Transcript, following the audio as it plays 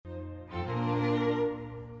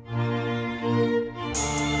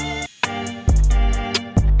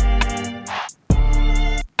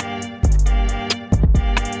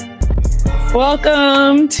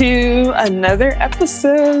Welcome to another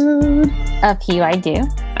episode of You I Do.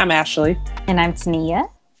 I'm Ashley. And I'm Tania.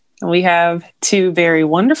 And we have two very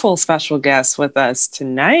wonderful special guests with us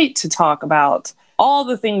tonight to talk about all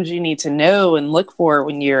the things you need to know and look for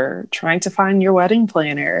when you're trying to find your wedding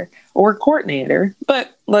planner or coordinator,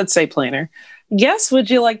 but let's say planner. Yes, would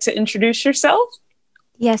you like to introduce yourself?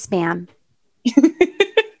 Yes, ma'am. Damn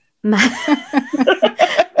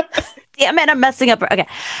it, I'm messing up. Okay.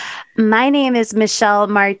 My name is Michelle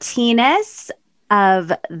Martinez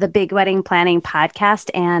of the Big Wedding Planning Podcast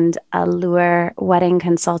and Allure Wedding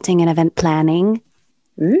Consulting and Event Planning.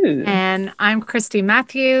 Ooh. And I'm Christy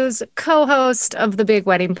Matthews, co-host of the Big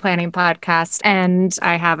Wedding Planning Podcast, and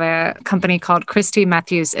I have a company called Christy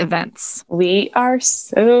Matthews Events. We are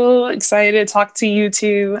so excited to talk to you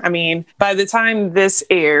two. I mean, by the time this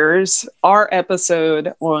airs, our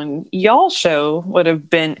episode on y'all's show would have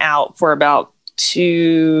been out for about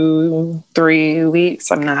 2-3 weeks.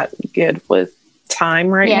 I'm not good with time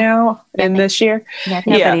now in this year.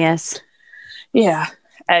 Nobody is. Yeah.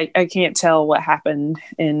 I can't tell what happened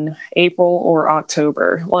in April or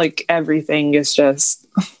October. Like everything is just,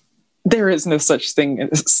 there is no such thing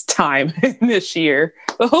as time in this year.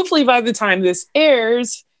 But hopefully by the time this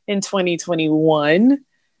airs in 2021,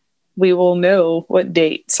 we will know what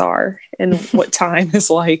dates are and what time is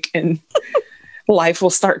like, and life will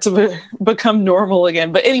start to become normal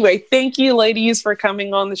again. But anyway, thank you, ladies, for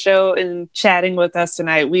coming on the show and chatting with us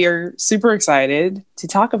tonight. We are super excited to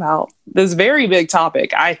talk about this very big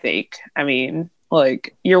topic, I think. I mean,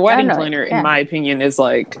 like your wedding planner, in my opinion, is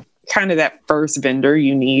like kind of that first vendor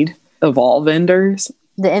you need of all vendors.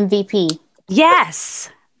 The MVP. Yes.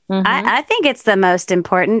 Mm-hmm. I think it's the most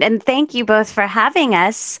important. And thank you both for having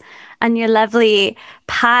us on your lovely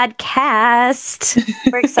podcast.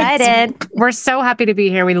 We're excited. We're so happy to be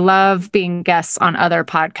here. We love being guests on other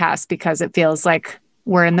podcasts because it feels like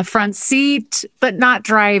we're in the front seat, but not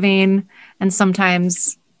driving. And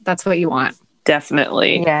sometimes that's what you want.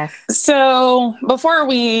 Definitely. Yes. So before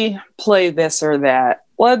we play this or that,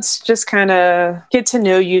 let's just kind of get to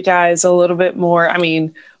know you guys a little bit more. I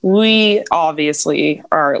mean, we obviously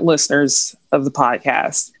are listeners of the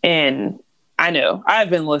podcast, and I know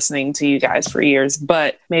I've been listening to you guys for years,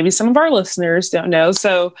 but maybe some of our listeners don't know.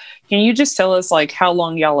 So can you just tell us like how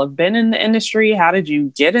long y'all have been in the industry? How did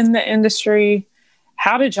you get in the industry?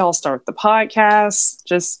 How did y'all start the podcast?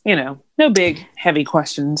 Just, no big heavy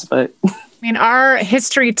questions, but I mean, our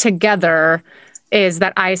history together is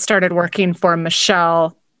that I started working for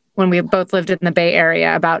Michelle when we both lived in the Bay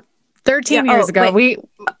Area about 13 years ago. Wait,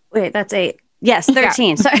 that's 8. Yes, 13.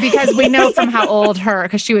 Yeah, sorry. Because we know from how old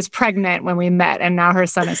because she was pregnant when we met, and now her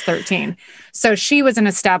son is 13. So she was an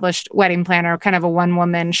established wedding planner, kind of a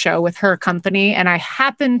one-woman show with her company. And I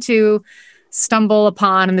happened to stumble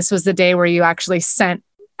upon, and this was the day where you actually sent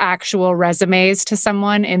actual resumes to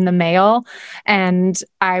someone in the mail. And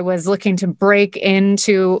I was looking to break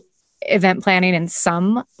into event planning in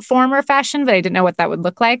some form or fashion, but I didn't know what that would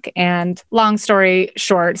look like. And long story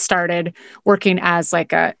short, started working as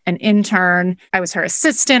like an intern. I was her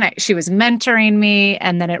assistant. She was mentoring me.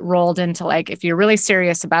 And then it rolled into like, if you're really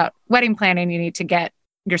serious about wedding planning, you need to get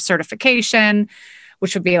your certification,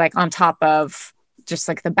 which would be like on top of just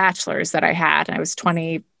like the bachelor's that I had. And I was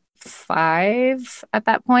 25 at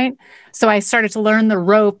that point. So I started to learn the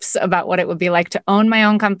ropes about what it would be like to own my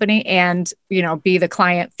own company and, be the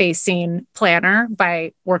client facing planner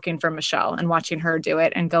by working for Michelle and watching her do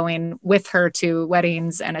it and going with her to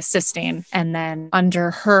weddings and assisting. And then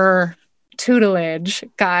under her tutelage,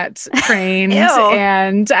 got trained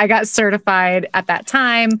and I got certified at that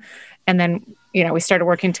time. And then, we started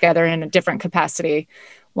working together in a different capacity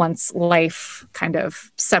once life kind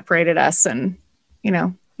of separated us. And,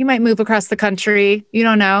 you might move across the country. You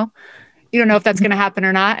don't know. You don't know if that's going to happen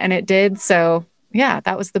or not. And it did. So yeah,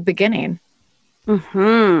 that was the beginning.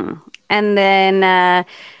 Mm-hmm. And then,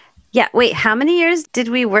 how many years did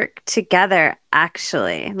we work together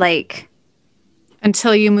actually? Like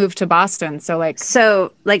until you moved to Boston. So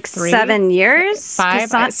 7 years?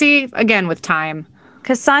 5. See, again, with time.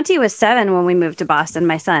 Because Santi was 7 when we moved to Boston,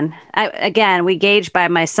 my son. We gauged by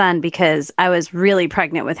my son because I was really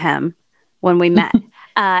pregnant with him when we met.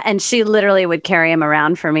 And she literally would carry him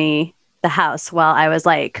around for me, the house, while I was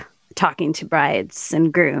like talking to brides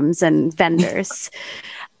and grooms and vendors.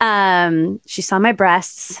 She saw my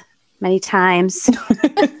breasts many times,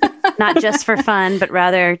 not just for fun, but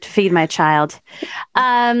rather to feed my child.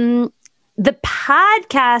 The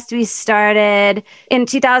podcast we started in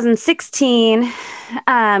 2016.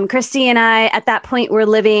 Christy and I, at that point, were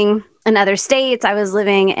living in other states. I was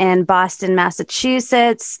living in Boston,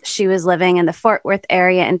 Massachusetts. She was living in the Fort Worth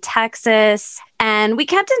area in Texas. And we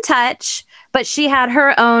kept in touch, but she had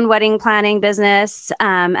her own wedding planning business.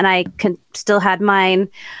 And I still had mine,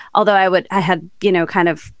 although I had, kind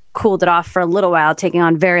of cooled it off for a little while, taking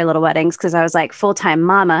on very little weddings because I was like full-time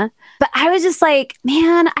mama. But I was just like,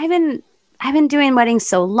 man, I've been doing weddings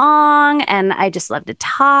so long and I just love to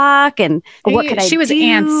talk. And what could I do? She was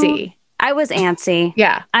antsy. I was antsy.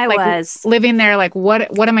 Yeah. I was living there. Like,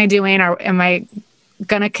 what am I doing? Or am I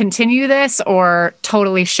going to continue this or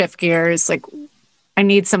totally shift gears? Like, I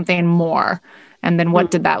need something more. And then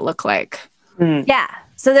what did that look like? Yeah.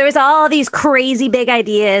 So there was all these crazy big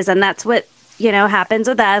ideas. And that's what, happens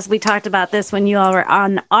with us. We talked about this when you all were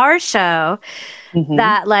on our show,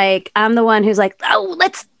 that like, I'm the one who's like, oh,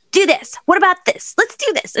 let's do this. What about this? Let's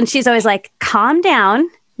do this. And she's always like, calm down.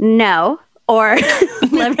 No. Or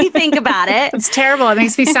let me think about it. It's terrible. It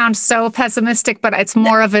makes me sound so pessimistic, but it's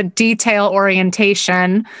more of a detail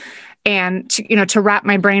orientation and to wrap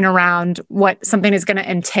my brain around what something is going to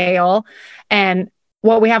entail. And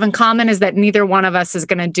what we have in common is that neither one of us is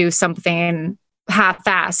going to do something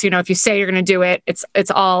half-assed. If you say you're going to do it,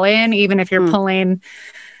 it's all in, even if you're pulling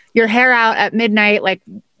your hair out at midnight. Like,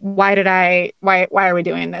 why are we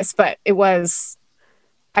doing this? But I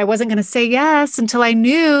wasn't going to say yes until I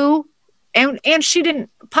knew. And she didn't,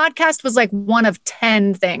 podcast was like one of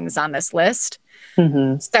 10 things on this list.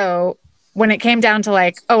 So when it came down to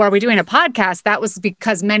like, oh, are we doing a podcast? That was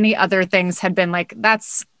because many other things had been like,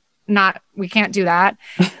 we can't do that.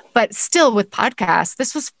 But still with podcasts,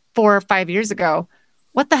 this was 4 or 5 years ago.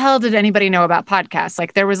 What the hell did anybody know about podcasts?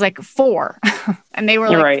 Like there was like 4 and they were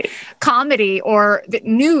like comedy or the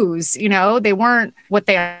news, they weren't what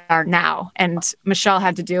they are now. And Michelle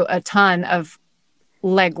had to do a ton of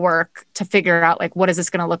legwork to figure out like, what is this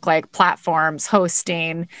going to look like? Platforms,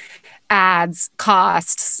 hosting, ads,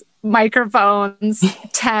 costs, microphones,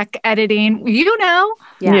 tech, editing,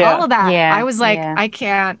 all of that. Yeah. I was like,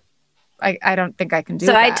 I don't think I can do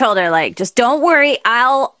that. So I told her like, just don't worry.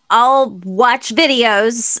 I'll watch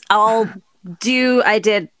videos. I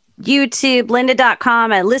did YouTube,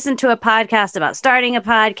 lynda.com. I listened to a podcast about starting a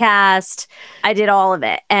podcast. I did all of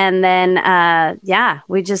it. And then,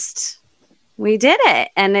 we did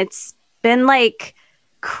it. And it's been like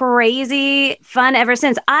crazy fun ever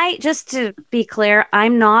since. Just to be clear,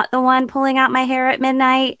 I'm not the one pulling out my hair at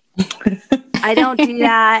midnight. I don't do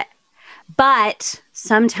that. But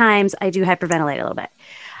sometimes I do hyperventilate a little bit.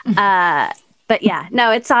 But yeah,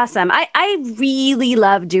 no, it's awesome. I really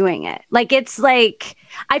love doing it. Like, it's like,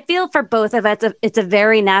 I feel for both of us, it's a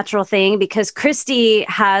very natural thing because Christy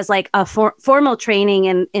has like a formal training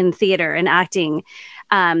in theater and acting.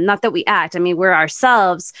 Not that we act. I mean, we're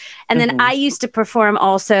ourselves. And then I used to perform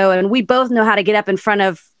also. And we both know how to get up in front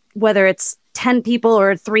of whether it's 10 people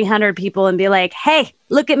or 300 people and be like, hey,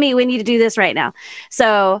 look at me. We need to do this right now.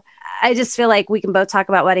 So I just feel like we can both talk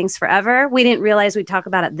about weddings forever. We didn't realize we'd talk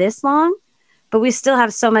about it this long, but we still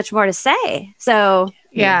have so much more to say. So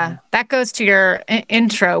yeah, that goes to your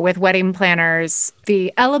intro with wedding planners.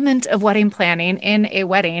 The element of wedding planning in a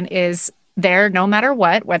wedding is there no matter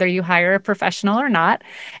what, whether you hire a professional or not.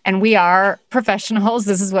 And we are professionals.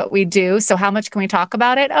 This is what we do. So how much can we talk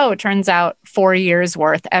about it? Oh, it turns out 4 years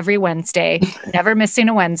worth every Wednesday, never missing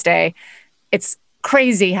a Wednesday. It's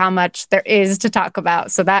crazy how much there is to talk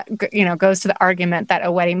about. So that, goes to the argument that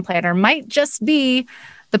a wedding planner might just be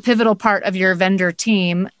the pivotal part of your vendor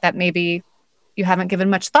team that maybe you haven't given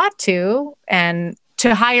much thought to, and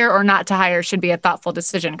to hire or not to hire should be a thoughtful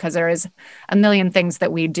decision because there is a million things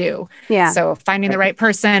that we do. Yeah. So finding the right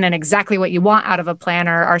person and exactly what you want out of a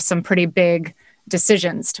planner are some pretty big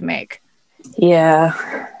decisions to make.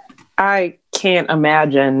 Yeah. I can't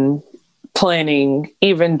imagine planning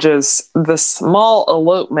even just the small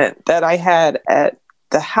elopement that I had at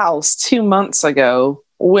the house 2 months ago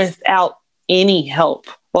without any help.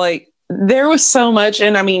 Like, there was so much,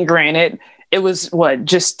 and I mean, granted, it was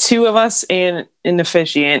just 2 of us and an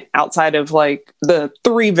officiant outside of like the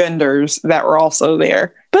 3 vendors that were also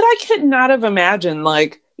there. But I could not have imagined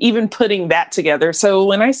like even putting that together. So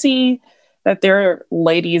when I see that there are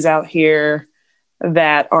ladies out here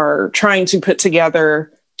that are trying to put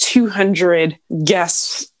together 200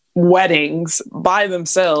 guest weddings by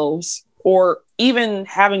themselves, or even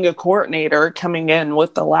having a coordinator coming in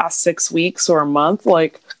with the last 6 weeks or a month,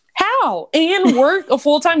 like, how? And work a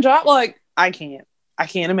full-time job? Like, I can't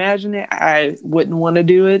imagine it. I wouldn't want to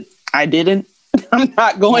do it. I didn't. I'm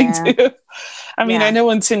not going to. I mean, I know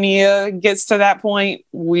when Tania gets to that point,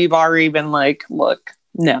 we've already been like, look,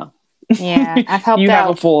 no, Yeah, I've helped You out.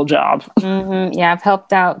 have a full job. Yeah, I've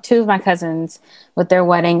helped out 2 of my cousins with their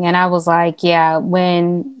wedding, and I was like, yeah,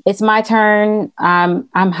 when it's my turn, I'm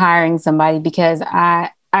hiring somebody because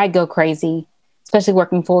I go crazy, especially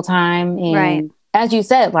working full time. And Right. as you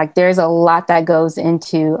said, like there's a lot that goes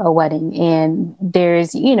into a wedding, and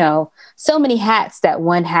there's so many hats that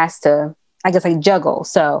one has to, I guess, like juggle.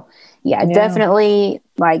 So yeah, definitely,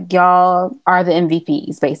 like y'all are the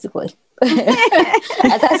MVPs, basically.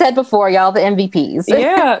 As I said before, y'all the MVPs.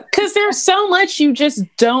 Yeah, because there's so much you just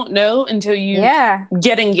don't know until you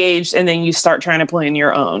get engaged, and then you start trying to plan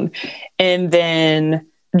your own. And then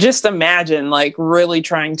just imagine like really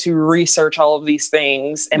trying to research all of these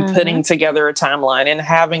things and putting together a timeline and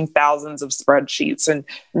having thousands of spreadsheets. And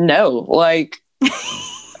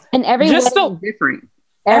and every just wedding is different.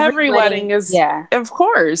 Every wedding is, of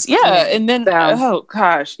course. Yeah. And then, oh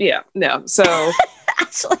gosh. Yeah. No. So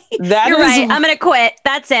actually, you're right. I'm going to quit.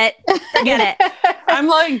 That's it. Forget it. I'm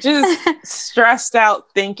like just stressed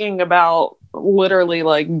out thinking about literally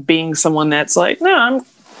like being someone that's like, no,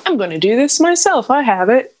 I'm going to do this myself. I have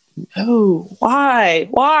it. No,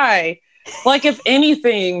 why? Like, if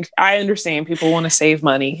anything, I understand people want to save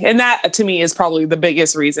money. And that to me is probably the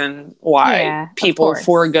biggest reason why people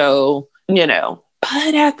forego,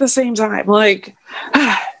 but at the same time, like,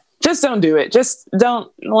 just don't do it. Just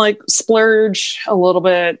don't like splurge a little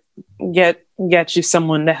bit, get you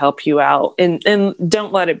someone to help you out, and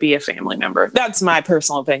don't let it be a family member. That's my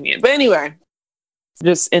personal opinion. But anyway,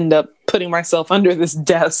 just end up putting myself under this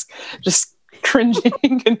desk, just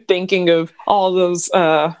cringing and thinking of all those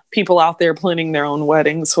people out there planning their own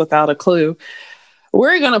weddings without a clue.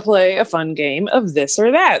 We're going to play a fun game of this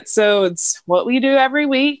or that. So it's what we do every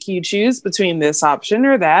week. You choose between this option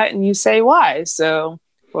or that, and you say why. So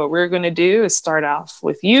what we're going to do is start off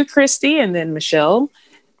with you, Christy, and then Michelle.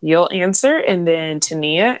 You'll answer, and then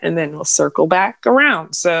Tania, and then we'll circle back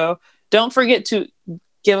around. So don't forget to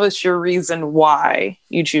give us your reason why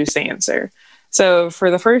you choose to answer. So for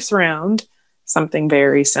the first round, something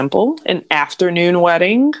very simple: an afternoon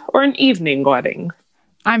wedding or an evening wedding?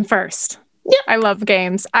 I'm first. Yeah. I love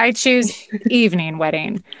games. I choose evening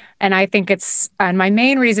wedding. And I think and my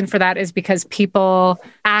main reason for that is because people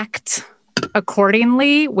act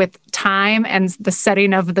accordingly with time and the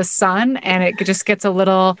setting of the sun. And it just gets a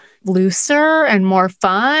little looser and more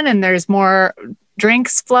fun. And there's more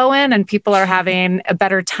drinks flowing and people are having a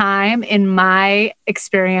better time. In my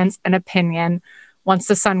experience and opinion, once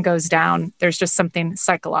the sun goes down, there's just something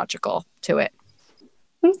psychological to it.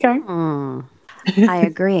 Okay. I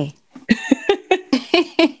agree.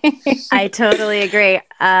 I totally agree.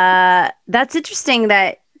 That's interesting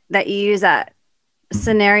that you use that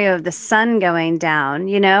scenario of the sun going down,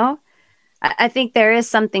 I think there is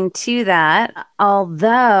something to that.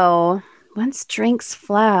 Although once drinks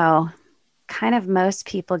flow, kind of most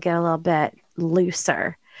people get a little bit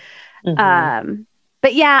looser.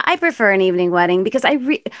 But yeah, I prefer an evening wedding because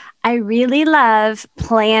I really love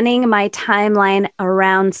planning my timeline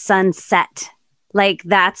around sunset. Like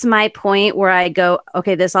that's my point where I go,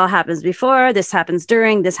 okay, this all happens before, this happens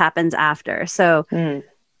during, this happens after. So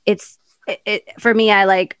it's for me, I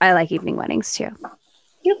like evening weddings too.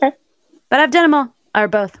 Okay. But I've done them all, or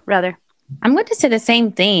both rather. I'm going to say the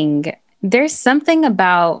same thing. There's something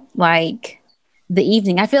about like the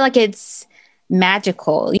evening. I feel like it's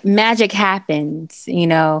magical. Magic happens,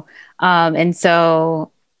 and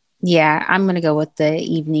so, yeah, I'm going to go with the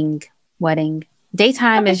evening wedding.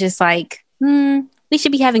 Daytime is just like, we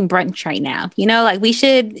should be having brunch right now. Like we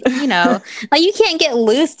should, like you can't get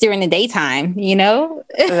loose during the daytime,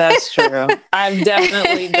 That's true. I've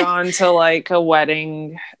definitely gone to like a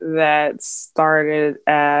wedding that started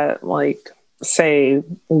at like, say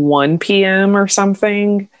 1 p.m. or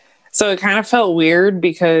something. So it kind of felt weird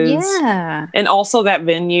because, and also that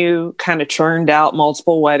venue kind of churned out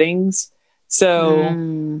multiple weddings.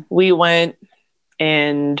 So we went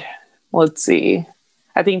and let's see,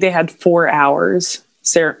 I think they had 4 hours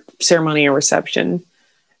ceremony and reception.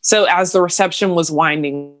 So as the reception was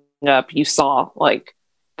winding up, you saw like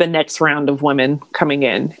the next round of women coming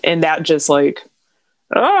in, and that just like,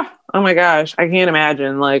 oh my gosh, I can't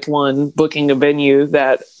imagine like one booking a venue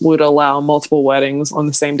that would allow multiple weddings on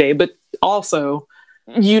the same day. But also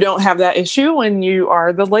you don't have that issue when you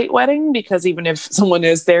are the late wedding, because even if someone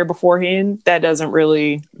is there beforehand, that doesn't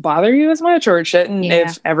really bother you as much, or it shouldn't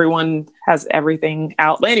if everyone has everything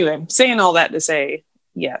out. But anyway, saying all that to say,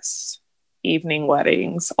 yes, evening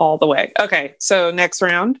weddings all the way. Okay, so next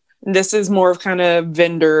round. This is more of kind of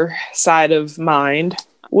vendor side of mind.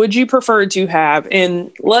 Would you prefer to have,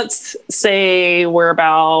 and let's say we're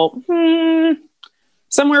about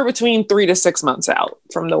somewhere between 3 to 6 months out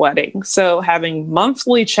from the wedding. So having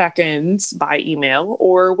monthly check-ins by email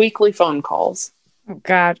or weekly phone calls. Oh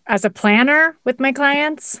God. As a planner with my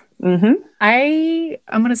clients, I'm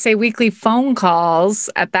going to say weekly phone calls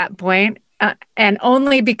at that point, and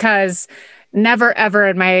only because never ever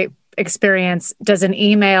in my experience is an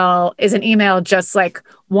email just like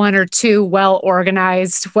one or two well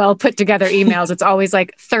organized, well put together emails. It's always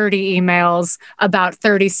like 30 emails about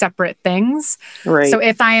 30 separate things. Right. So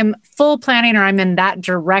if I am full planning or I'm in that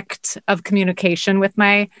direct of communication with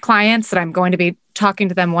my clients that I'm going to be talking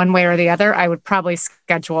to them one way or the other, I'd probably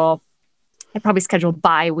schedule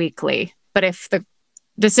bi-weekly. But if the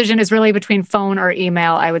decision is really between phone or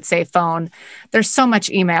email, I would say phone. There's so much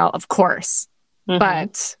email, of course.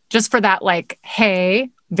 But just for that, like, hey,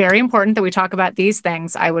 very important that we talk about these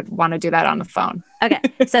things, I would want to do that on the phone. Okay.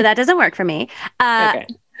 So that doesn't work for me. Okay.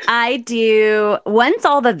 I do, once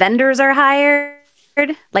all the vendors are hired,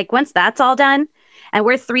 like once that's all done and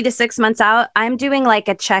we're 3 to 6 months out, I'm doing like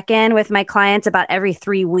a check-in with my clients about every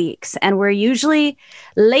 3 weeks. And we're usually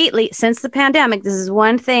lately, since the pandemic, this is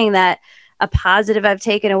one thing that a positive I've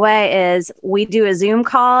taken away is we do a Zoom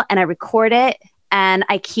call and I record it. And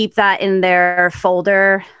I keep that in their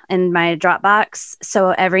folder in my Dropbox. So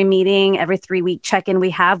every meeting, every 3-week check-in we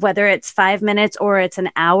have, whether it's 5 minutes or it's an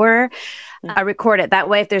hour, I record it. That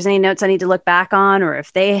way, if there's any notes I need to look back on, or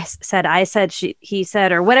if they said, I said, he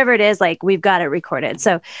said, or whatever it is, like we've got it recorded.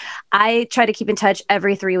 So I try to keep in touch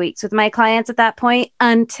every 3 weeks with my clients at that point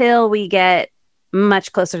until we get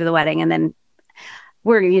much closer to the wedding. And then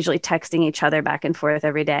we're usually texting each other back and forth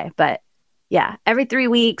every day. But yeah, every 3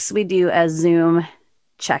 weeks we do a Zoom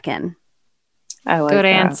check-in. I like Good that.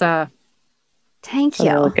 answer. Thank That's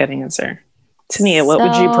a really you. good answer. Tania, what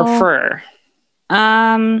would you prefer?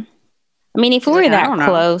 I mean, if we were that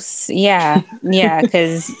close, yeah,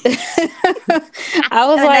 because I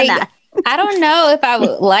was like, I don't know if I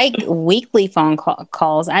would like weekly phone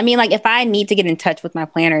calls. I mean, like if I need to get in touch with my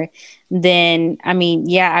planner, then I mean,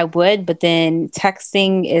 yeah, I would. But then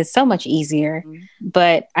texting is so much easier.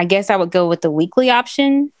 But I guess I would go with the weekly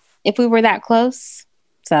option if we were that close.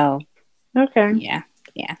 So, Okay. yeah.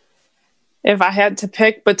 If I had to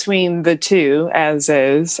pick between the two as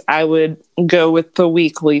is, I would go with the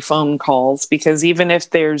weekly phone calls because even if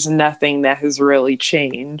there's nothing that has really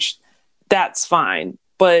changed, that's fine.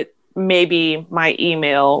 But maybe my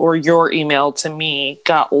email or your email to me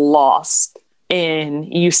got lost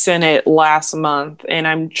and you sent it last month and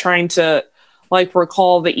I'm trying to like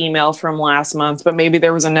recall the email from last month, but maybe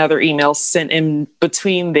there was another email sent in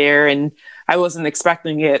between there and I wasn't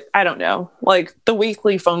expecting it. I don't know. Like the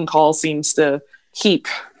weekly phone call seems to keep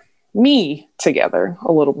me together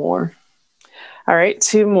a little more. All right,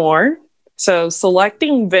 2 more. So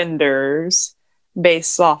selecting vendors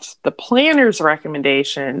based off the planner's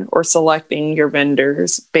recommendation or selecting your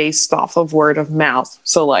vendors based off of word of mouth.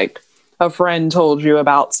 So like a friend told you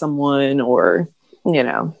about someone or, you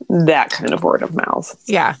know, that kind of word of mouth.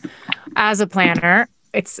 Yeah. As a planner,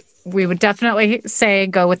 we would definitely say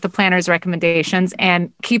go with the planner's recommendations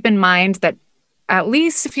and keep in mind that at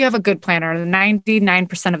least if you have a good planner,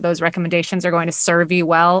 99% of those recommendations are going to serve you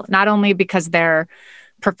well, not only because they're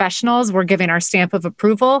professionals, we're giving our stamp of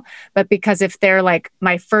approval, but because if they're like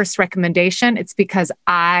my first recommendation, it's because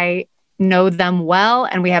I know them well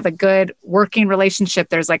and we have a good working relationship.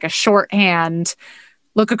 There's like a shorthand,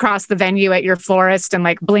 look across the venue at your florist and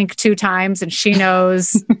like blink 2 times and she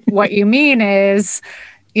knows what you mean is,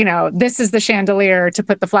 you know, this is the chandelier to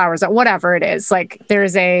put the flowers at, whatever it is. Like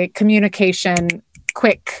there's a communication,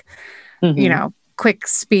 quick, you know, quick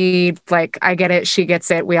speed, like I get it, she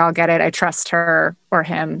gets it, we all get it, I trust her or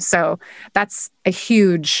him. So that's a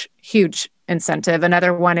huge, huge incentive.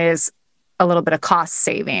 Another one is a little bit of cost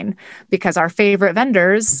saving because our favorite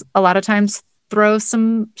vendors a lot of times throw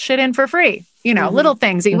some shit in for free, you know, little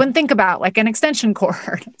things that you wouldn't think about, like an extension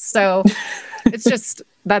cord. So it's just,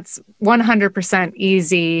 that's 100%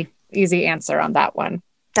 easy answer on that one.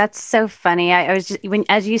 That's so funny. I was just,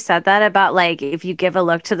 as you said that about like, if you give a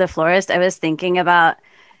look to the florist, I was thinking about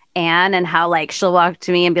Anne and how like, she'll walk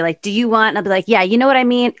to me and be like, do you want? And I'll be like, yeah, you know what I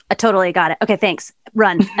mean? I totally got it. Okay, thanks.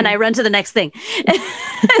 Run. And I run to the next thing.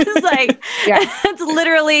 It's like, that's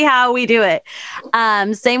literally how we do it.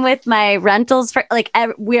 Same with my rentals for like,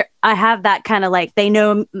 I have that kind of like, they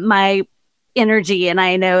know my energy and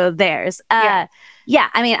I know theirs. I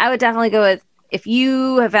mean, I would definitely go with, if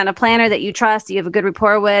you have found a planner that you trust, you have a good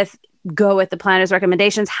rapport with, go with the planner's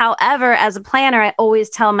recommendations. However, as a planner, I always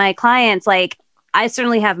tell my clients, like, I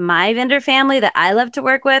certainly have my vendor family that I love to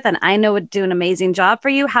work with, and I know would do an amazing job for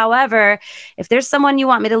you. However, if there's someone you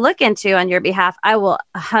want me to look into on your behalf, I will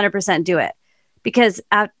 100% do it because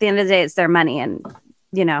at the end of the day, it's their money, and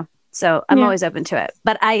so I'm always open to it.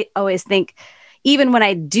 But I always think, even when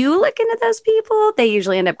I do look into those people, they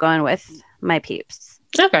usually end up going with my peeps.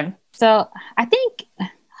 Okay. So I think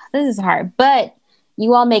this is hard, but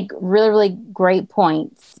you all make really, really great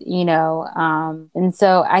points, and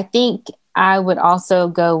so I think I would also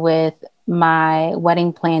go with my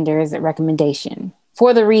wedding planner's recommendation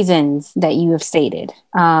for the reasons that you have stated.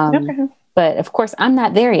 Okay. But of course, I'm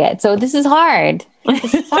not there yet. So this is hard.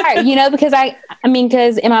 It's hard,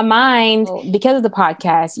 because in my mind, because of the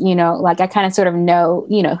podcast, I kind of sort of know,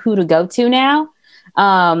 who to go to now.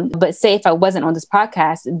 But say if I wasn't on this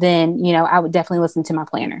podcast, then, I would definitely listen to my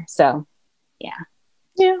planner. So, yeah.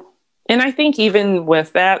 Yeah. And I think even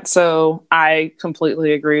with that, so I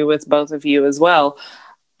completely agree with both of you as well.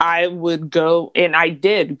 I would go, and I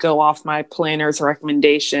did go off my planner's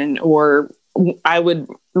recommendation, or I would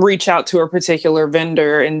reach out to a particular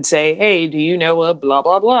vendor and say, hey, do you know a blah,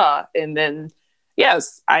 blah, blah? And then,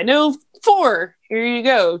 yes, I know 4. Here you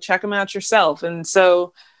go. Check them out yourself. And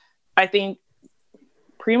so I think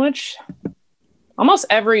pretty much almost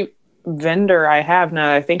every vendor I have, now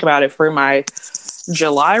that I think about it, for my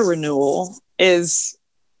July renewal is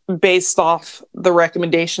based off the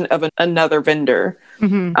recommendation of another vendor.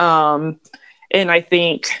 Mm-hmm. And I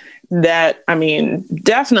think that,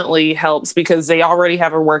 definitely helps because they already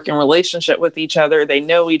have a working relationship with each other. They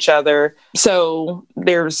know each other. So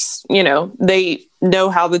there's, they know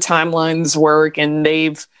how the timelines work, and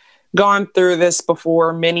they've gone through this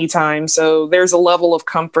before many times. So there's a level of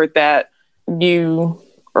comfort that you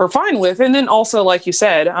are fine with. And then also, like you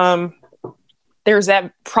said, there's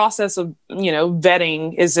that process of,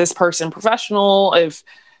 vetting. Is this person professional? If,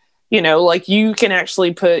 you can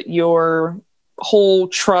actually put your whole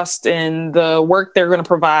trust in the work they're going to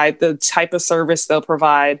provide, the type of service they'll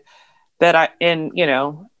provide.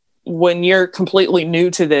 When you're completely new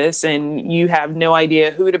to this and you have no idea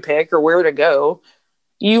who to pick or where to go,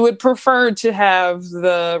 you would prefer to have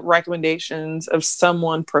the recommendations of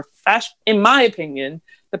someone in my opinion,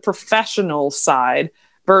 the professional side,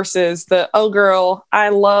 versus the, oh girl, I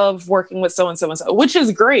love working with so-and-so and so, which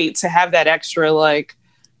is great to have that extra,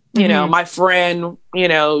 my friend,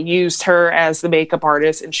 used her as the makeup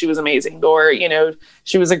artist and she was amazing. Or,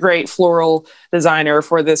 she was a great floral designer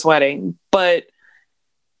for this wedding, but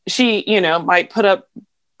she, might put up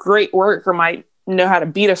great work or might know how to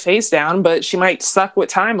beat a face down, but she might suck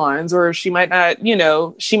with timelines, or she might not,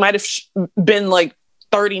 she might have been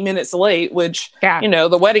 30 minutes late, which,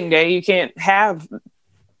 the wedding day, you can't have,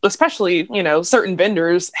 especially, certain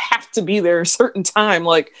vendors have to be there a certain time.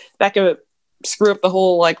 That could screw up the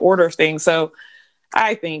whole order thing. So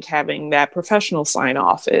I think having that professional sign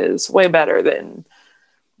off is way better than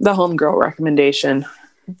the homegirl recommendation.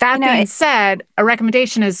 That being said, a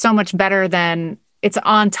recommendation is so much better than, it's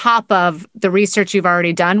on top of the research you've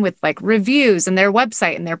already done with reviews and their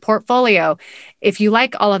website and their portfolio. If you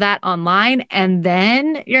like all of that online, and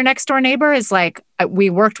then your next door neighbor is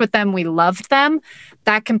we worked with them, we loved them,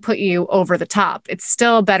 that can put you over the top. It's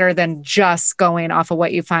still better than just going off of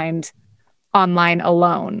what you find online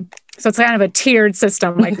alone. So it's kind of a tiered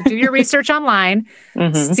system. Do your research online,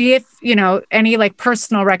 mm-hmm. see if, any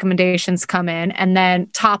personal recommendations come in. And then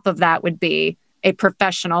top of that would be a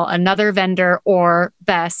professional, another vendor, or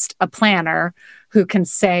best, a planner who can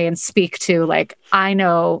say and speak to I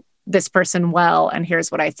know this person well, and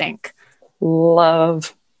here's what I think.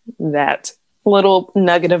 Love that little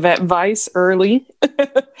nugget of advice early.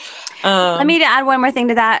 Let me add one more thing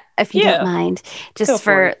to that, if you don't mind. Just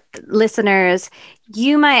for listeners,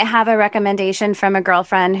 you might have a recommendation from a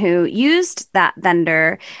girlfriend who used that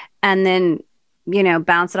vendor and then,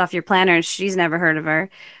 bounce it off your planner, and she's never heard of her.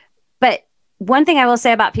 But one thing I will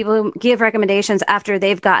say about people who give recommendations after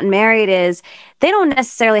they've gotten married is they don't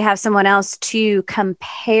necessarily have someone else to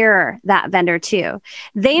compare that vendor to.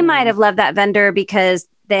 They might have loved that vendor because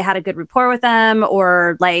they had a good rapport with them,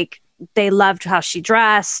 or they loved how she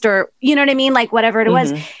dressed, or you know what I mean? Whatever it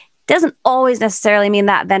was, doesn't always necessarily mean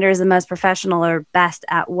that vendor is the most professional or best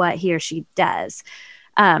at what he or she does.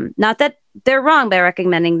 Not that they're wrong by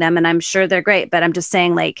recommending them, and I'm sure they're great, but I'm just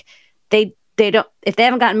saying they don't, if they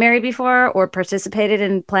haven't gotten married before or participated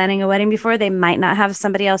in planning a wedding before, they might not have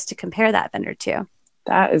somebody else to compare that vendor to.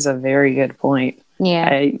 That is a very good point. Yeah.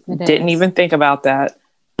 I didn't even think about that.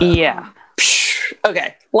 Yeah.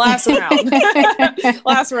 Okay. Last round.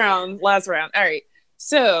 Last round. All right.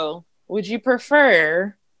 So would you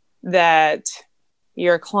prefer that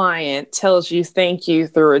your client tells you thank you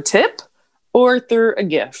through a tip or through a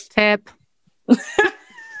gift? Tip.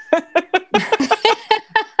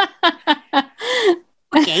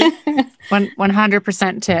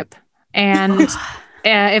 100% tip. And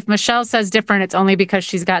if Michelle says different, it's only because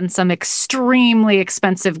she's gotten some extremely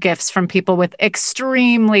expensive gifts from people with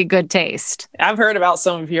extremely good taste. I've heard about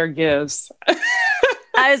some of your gifts.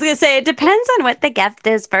 I was going to say, it depends on what the gift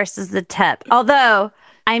is versus the tip. Although,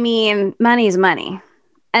 I mean, money is money.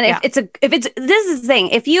 And this is the thing,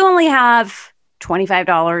 if you only have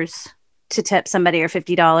 $25 to tip somebody or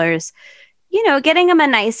 $50, getting them a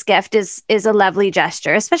nice gift is a lovely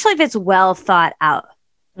gesture, especially if it's well thought out.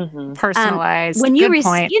 Mm-hmm. Personalized. When you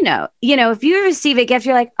receive, if you receive a gift,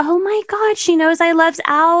 you're like, oh my God, she knows I love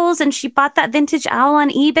owls, and she bought that vintage owl on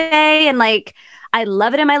eBay, and like, I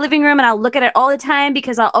love it in my living room, and I'll look at it all the time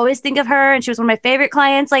because I'll always think of her, and she was one of my favorite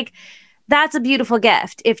clients. Like, that's a beautiful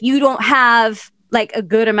gift. If you don't have like a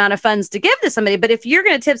good amount of funds to give to somebody, but if you're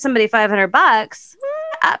going to tip somebody $500,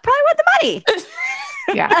 I probably want the money.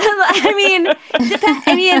 Yeah. I mean,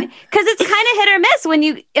 because it's kind of hit or miss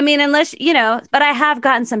unless, but I have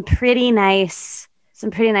gotten some pretty nice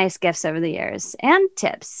gifts over the years and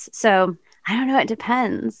tips. So I don't know. It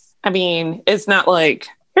depends. I mean, it's not like,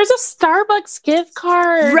 here's a Starbucks gift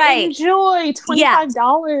card. Right. Enjoy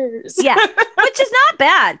 $25. Yeah. Which is not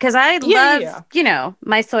bad because I love,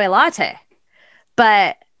 my soy latte.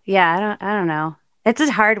 But yeah, I don't know. It's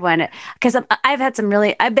a hard one because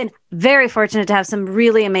I've been very fortunate to have some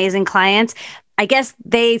really amazing clients. I guess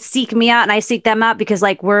they seek me out and I seek them out because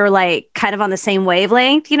like we're like kind of on the same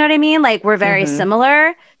wavelength. You know what I mean? Like we're very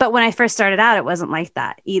similar. But when I first started out, it wasn't like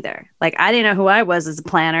that either. Like I didn't know who I was as a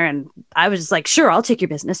planner, and I was just like, sure, I'll take your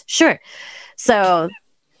business. Sure. So,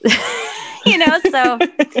 so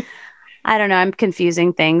I don't know. I'm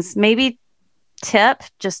confusing things. Maybe tip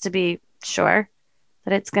just to be sure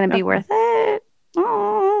that it's going to be worth it.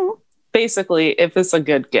 Oh. Basically, if it's a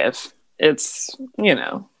good gift, it's,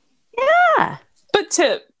 Yeah. But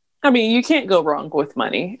tip, I mean, you can't go wrong with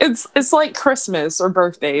money. It's like Christmas or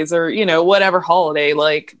birthdays or, whatever holiday.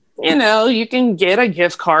 Like, you can get a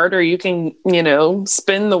gift card, or you can,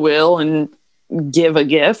 spin the wheel and give a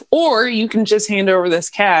gift, or you can just hand over this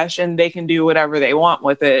cash and they can do whatever they want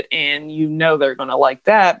with it. And they're going to like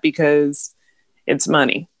that because it's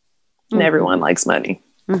money. And everyone likes money.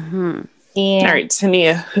 Mm-hmm. Yeah. All right,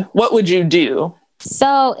 Tania, what would you do?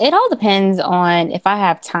 So it all depends on if I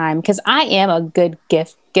have time, because I am a good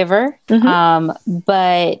gift giver. Mm-hmm.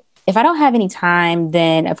 But if I don't have any time,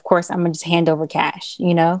 then of course I'm going to just hand over cash,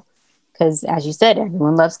 because as you said,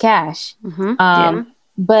 everyone loves cash. Mm-hmm.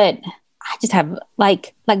 But I just have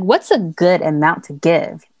like what's a good amount to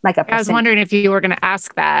give? Like a percent. I was wondering if you were going to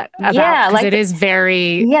ask that about, like it is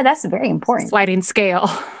very that's very important. Sliding scale.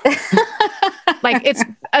 Like it's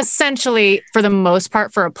essentially, for the most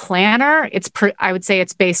part, for a planner, I would say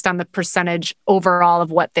it's based on the percentage overall of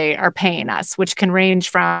what they are paying us, which can range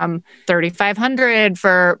from $3,500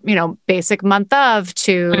 for, basic month of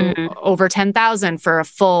to over $10,000 for a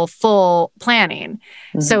full planning.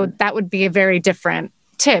 Mm-hmm. So that would be a very different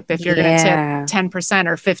tip if you're going to tip 10%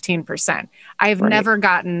 or 15%. I've never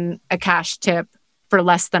gotten a cash tip for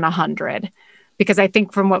less than 100, because I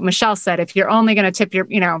think from what Michelle said, if you're only going to tip your,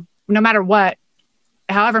 no matter what,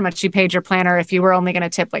 however much you paid your planner, if you were only going to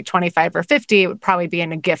tip like 25 or 50, it would probably be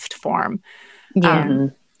in a gift form. Yeah.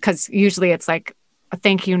 Because usually it's like a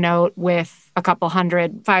thank you note with a couple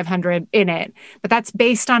 $100, $500 in it. But that's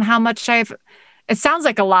based on how much it sounds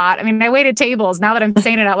like a lot. I mean, I waited tables. Now that I'm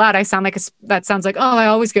saying it out loud, that sounds like, oh, I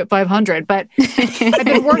always get 500. But I've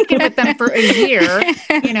been working with them for a year,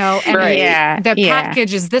 and the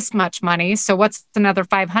package is this much money. So what's another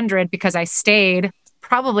 500? Because I stayed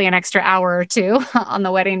probably an extra hour or two on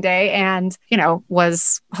the wedding day and,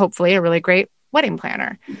 was hopefully a really great wedding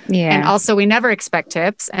planner. Yeah. And also we never expect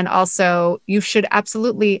tips. And also you should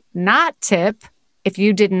absolutely not tip if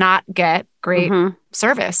you did not get great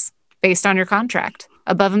service based on your contract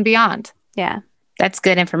above and beyond. Yeah. That's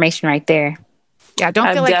good information right there. Yeah.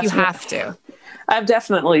 Don't feel like you have to. I've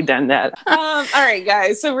definitely done that. All right,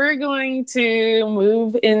 guys. So we're going to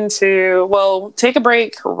move into, take a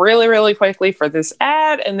break really, really quickly for this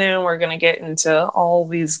ad. And then we're going to get into all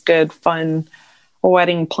these good, fun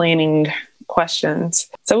wedding planning questions.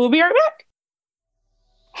 So we'll be right back.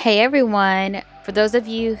 Hey, everyone. For those of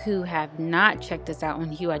you who have not checked us out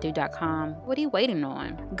on huido.com, what are you waiting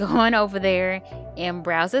on? Go on over there and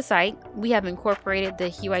browse the site. We have incorporated the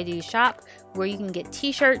HuiDo shop, where you can get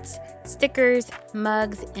t-shirts, stickers,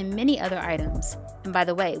 mugs, and many other items. And by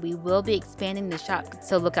the way, we will be expanding the shop,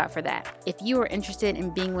 so look out for that. If you are interested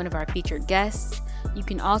in being one of our featured guests, you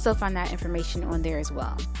can also find that information on there as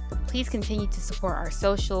well. Please continue to support our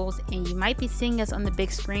socials, and you might be seeing us on the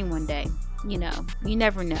big screen one day. You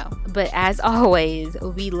never know. But as always,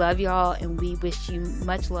 we love y'all and we wish you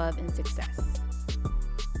much love and success.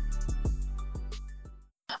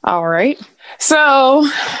 All right. So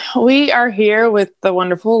we are here with the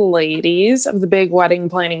wonderful ladies of the Big Wedding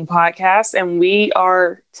Planning Podcast, and we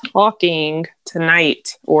are talking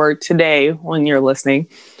tonight or today when you're listening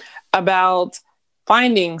about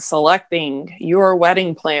finding, selecting your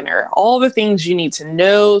wedding planner, all the things you need to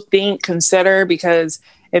know, think, consider, because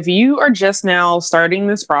if you are just now starting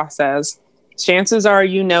this process, chances are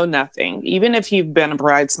you know nothing. Even if you've been a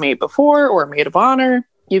bridesmaid before or maid of honor,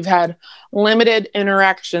 you've had limited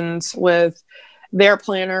interactions with their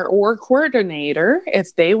planner or coordinator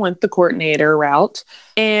if they went the coordinator route.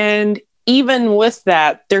 And even with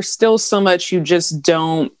that, there's still so much you just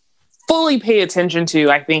don't fully pay attention to,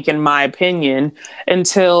 I think, in my opinion,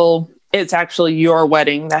 until it's actually your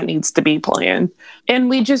wedding that needs to be planned. And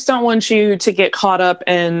we just don't want you to get caught up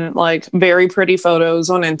in like very pretty photos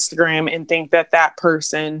on Instagram and think that that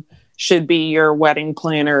person should be your wedding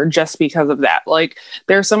planner just because of that. Like,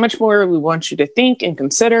 there's so much more we want you to think and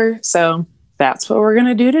consider. So that's what we're going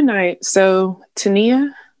to do tonight. So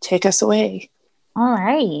Tania, take us away. All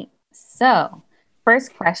right. So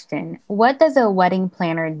first question, what does a wedding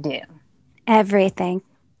planner do? Everything.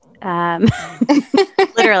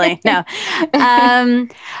 Literally, no.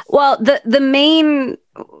 Well, the main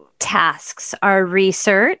tasks are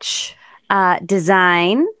research,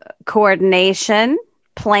 design, coordination,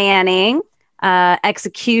 planning,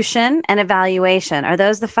 execution, and evaluation. Are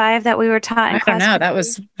those the 5 that we were taught in class? I don't know.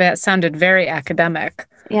 That sounded very academic.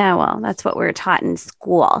 Yeah, well, that's what we were taught in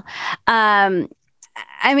school. I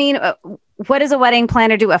mean, what does a wedding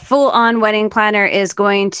planner do? A full-on wedding planner is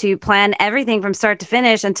going to plan everything from start to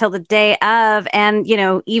finish until the day of, and, you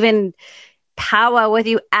know, even powwow with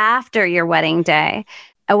you after your wedding day.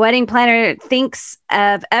 A wedding planner thinks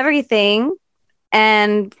of everything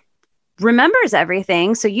and remembers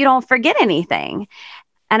everything so you don't forget anything.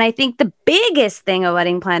 And I think the biggest thing a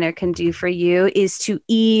wedding planner can do for you is to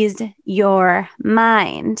ease your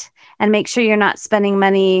mind and make sure you're not spending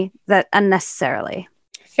money that unnecessarily.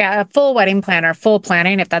 Yeah, a full wedding planner, full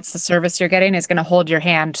planning, if that's the service you're getting, is going to hold your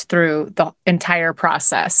hand through the entire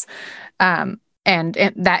process. And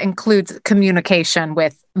that includes communication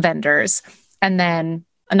with vendors. And then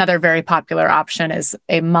another very popular option is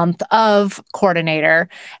a month of coordinator.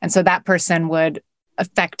 And so that person would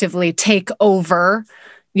effectively take over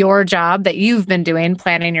your job that you've been doing,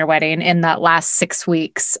 planning your wedding, in that last 6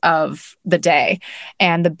 weeks of the day.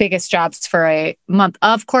 And the biggest jobs for a month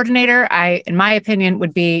of coordinator, in my opinion,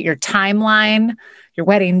 would be your timeline, your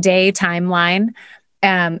wedding day timeline,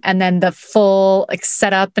 and then the full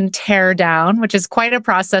setup and tear down, which is quite a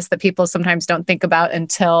process that people sometimes don't think about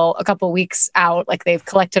until a couple weeks out. Like, they've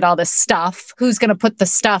collected all this stuff. Who's going to put the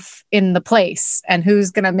stuff in the place, and who's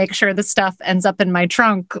going to make sure the stuff ends up in my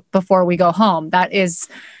trunk before we go home? It's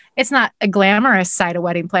not a glamorous side of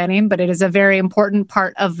wedding planning, but it is a very important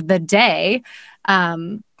part of the day.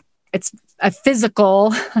 It's a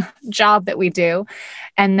physical job that we do.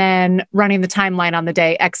 And then running the timeline on the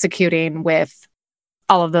day, executing with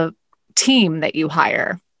all of the team that you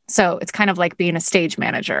hire. So it's kind of like being a stage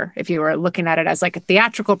manager. If you were looking at it as like a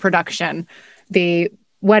theatrical production, the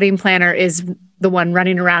wedding planner is the one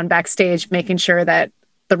running around backstage, making sure that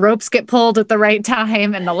the ropes get pulled at the right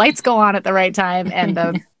time and the lights go on at the right time. And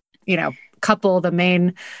the, the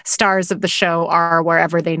main stars of the show are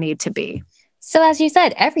wherever they need to be. So as you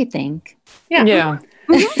said, everything. Yeah.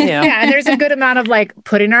 Yeah, and there's a good amount of like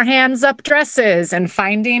putting our hands up dresses and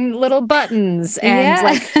finding little buttons.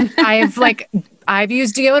 And I've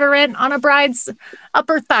used deodorant on a bride's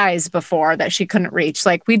upper thighs before that she couldn't reach.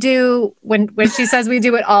 Like, we do when she says we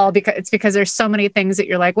do it all, because there's so many things that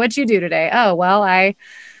you're like, what'd you do today? Oh, well,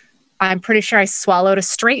 I'm pretty sure I swallowed a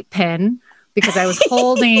straight pin because I was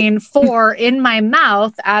holding 4 in my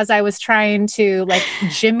mouth as I was trying to like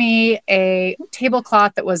jimmy a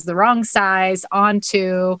tablecloth that was the wrong size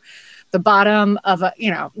onto the bottom of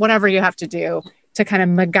whatever you have to do to kind of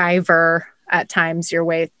MacGyver at times your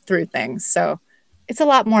way through things. So it's a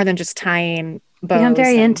lot more than just tying bows. I'm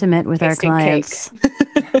very intimate with our clients.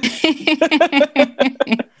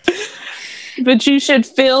 But you should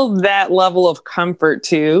feel that level of comfort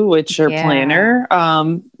too with your planner.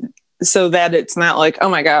 So that it's not like, oh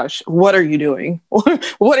my gosh, what are you doing?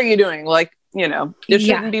 What are you doing? Like, it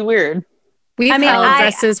shouldn't be weird. We've held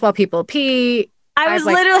dresses while people pee. I was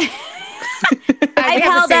literally, I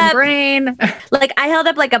held up brain. Like, I held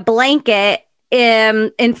up like a blanket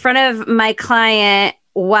in front of my client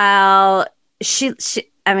while she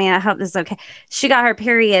I hope this is okay. She got her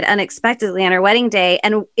period unexpectedly on her wedding day,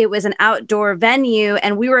 and it was an outdoor venue,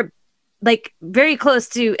 and we were like very close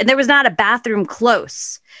to, and there was not a bathroom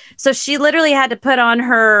close. So she literally had to put on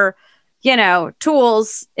her,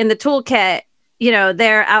 tools in the toolkit,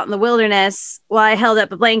 they're out in the wilderness while I held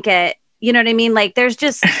up a blanket. You know what I mean? Like there's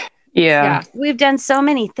just, Yeah. we've done so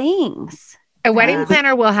many things. A wedding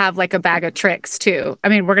planner will have like a bag of tricks too. I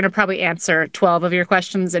mean, we're going to probably answer 12 of your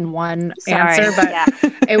questions in one answer,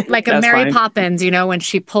 but like a That's Mary fine. Poppins, when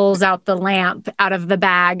she pulls out the lamp out of the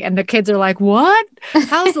bag and the kids are like, what?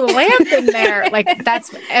 How's the lamp in there? Like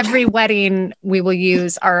that's every wedding we will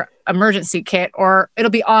use our emergency kit, or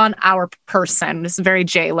it'll be on our person. This is very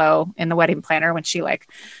J-Lo in the wedding planner when she like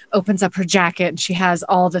opens up her jacket and she has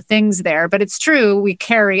all the things there. But it's true, we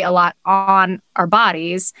carry a lot on our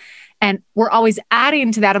bodies. And we're always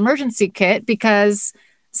adding to that emergency kit because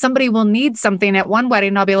somebody will need something at one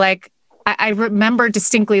wedding. I'll be like, I remember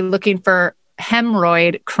distinctly looking for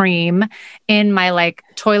hemorrhoid cream in my like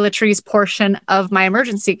toiletries portion of my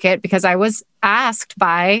emergency kit because I was asked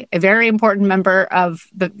by a very important member of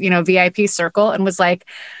the VIP circle and was like,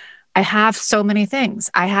 I have so many things.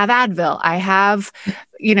 I have Advil. I have,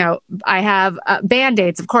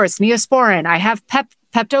 Band-Aids, of course, Neosporin. I have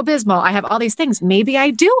Pepto-Bismol. I have all these things. Maybe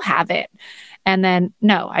I do have it. And then,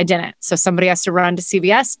 no, I didn't. So somebody has to run to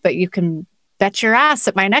CVS, but you can bet your ass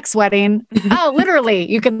at my next wedding. Oh, literally,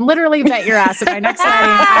 you can literally bet your ass at my next wedding.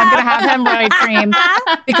 I'm going to have hemorrhoid cream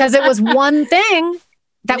because it was one thing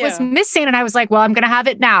that was missing. And I was like, well, I'm going to have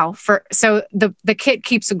it now. So the kit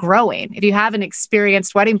keeps growing. If you have an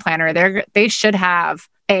experienced wedding planner, they should have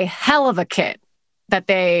a hell of a kit that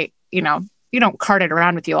they, you don't cart it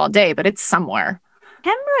around with you all day, but it's somewhere.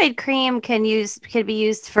 Hemorrhoid cream can be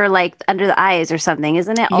used for like under the eyes or something,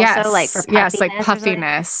 isn't it? Also like for puffiness. Yes, like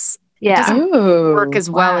puffiness. Yeah. It doesn't work as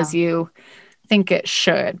well as you think it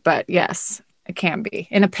should, but yes, it can be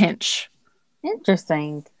in a pinch.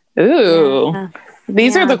 Interesting. Ooh. Yeah.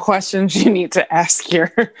 These are the questions you need to ask your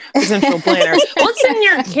potential planner. What's in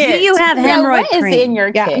your kit? Do you have hemorrhoid what cream? is in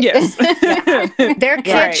your kit? Yes. Their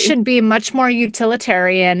kit Right. should be much more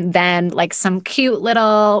utilitarian than like some cute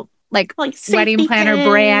little like wedding planner pins.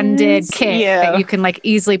 branded kit Yeah. that you can like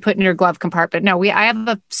easily put in your glove compartment. No, I have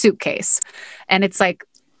a suitcase, and it's like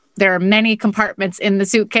there are many compartments in the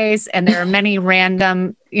suitcase, and there are many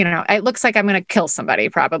random, it looks like I'm going to kill somebody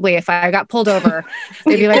probably if I got pulled over.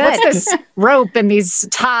 They'd be like, what's this rope and these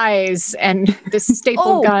ties and this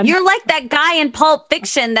staple gun? You're like that guy in Pulp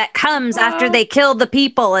Fiction that comes after they kill the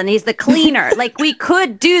people and he's the cleaner. Like we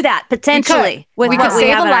could do that potentially with we what could we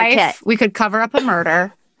save have a in our life. kit. We could cover up a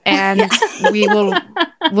murder. And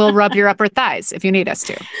we'll rub your upper thighs if you need us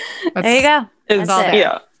to. There you go. It's That's it.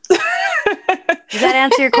 Yeah. Does that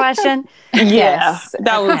answer your question? Yeah. Yes.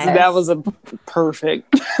 That was a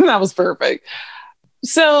perfect. That was perfect.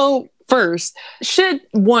 So first, should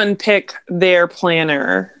one pick their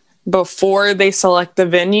planner before they select the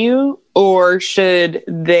venue, or should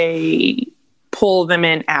they pull them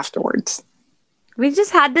in afterwards? We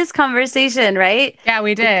just had this conversation, right? Yeah,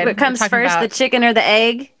 we did. What comes We're talking first, about- the chicken or the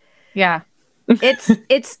egg? Yeah. It's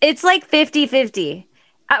like 50-50.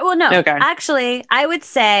 Well, no, Okay. actually, I would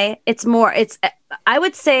say I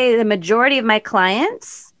would say the majority of my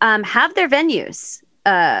clients have their venues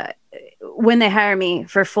when they hire me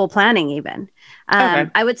for full planning even. Okay.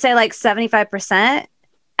 I would say like 75%.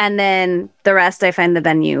 And then the rest I find the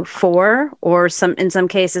venue for, or in some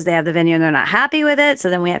cases they have the venue and they're not happy with it. So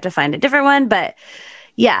then we have to find a different one. But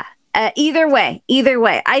yeah, either way,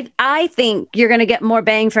 I think you're going to get more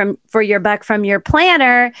bang for your buck from your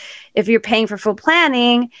planner if you're paying for full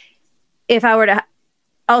planning. If I were to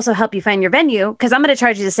also help you find your venue, because I'm going to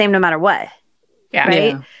charge you the same no matter what. Yeah.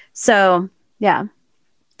 Right. Yeah. So yeah.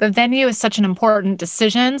 The venue is such an important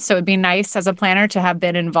decision. So it'd be nice as a planner to have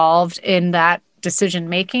been involved in that decision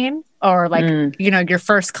making, or like, your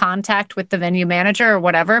first contact with the venue manager or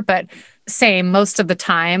whatever. But same, most of the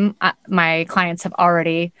time, my clients have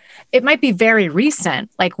already, it might be very recent.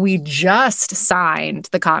 Like we just signed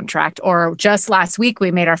the contract, or just last week we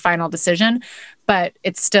made our final decision, but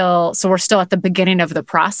it's still, so we're still at the beginning of the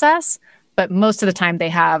process. But most of the time they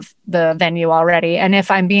have the venue already. And if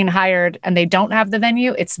I'm being hired and they don't have the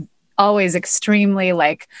venue, it's always extremely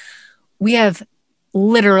like, we have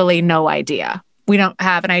literally no idea. We don't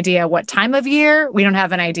have an idea what time of year. We don't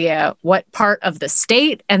have an idea what part of the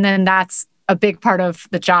state. And then that's a big part of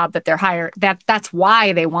the job that they're hired. That's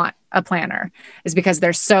why they want a planner, is because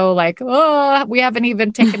they're so like, oh, we haven't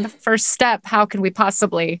even taken the first step. How can we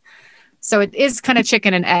possibly? So it is kind of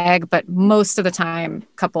chicken and egg, but most of the time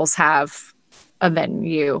couples have a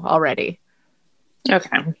venue already.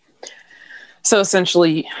 Okay. So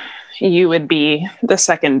essentially, you would be the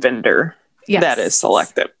second vendor Yes. that is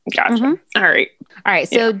selected. Gotcha. All right. All right.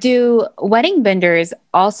 So do wedding vendors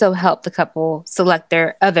also help the couple select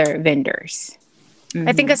their other vendors?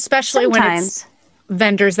 I think especially when Sometimes.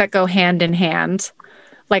 vendors that go hand in hand,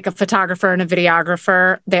 like a photographer and a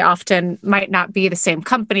videographer. They often might not be the same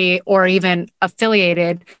company or even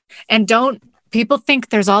affiliated. And people think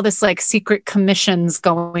there's all this like secret commissions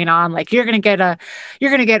going on. Like you're going to get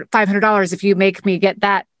 $500 if you make me get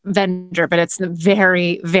that vendor, but it's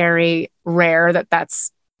very, very rare that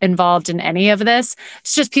that's involved in any of this.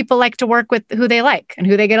 It's just people like to work with who they like and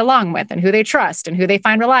who they get along with and who they trust and who they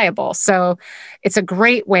find reliable. So it's a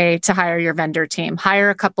great way to hire your vendor team. Hire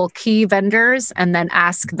a couple key vendors and then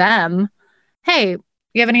ask them, hey,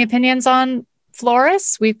 you have any opinions on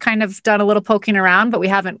florists? We've kind of done a little poking around, but we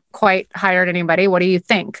haven't quite hired anybody. What do you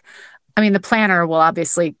think? I mean, the planner will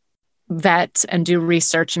obviously vet and do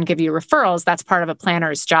research and give you referrals. That's part of a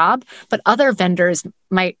planner's job. But other vendors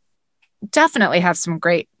might definitely have some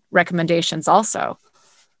great recommendations also.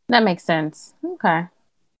 That makes sense. Okay.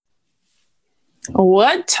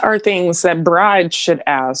 What are things that brides should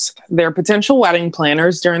ask their potential wedding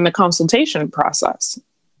planners during the consultation process?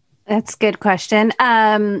 That's a good question.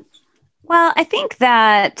 Well, I think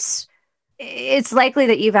that it's likely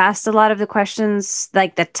that you've asked a lot of the questions,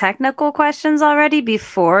 like the technical questions already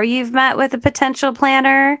before you've met with a potential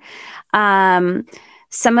planner.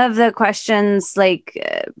 Some of the questions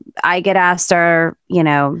I get asked are,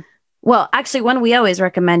 well, actually, one we always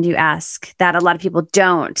recommend you ask that a lot of people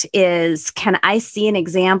don't is, can I see an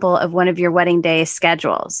example of one of your wedding day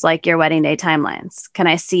schedules, like your wedding day timelines? Can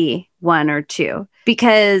I see one or two?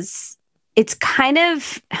 Because it's kind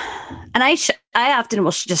of, and I often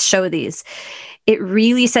will just show these. It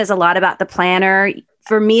really says a lot about the planner.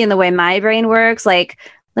 For me, and the way my brain works, like,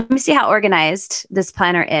 let me see how organized this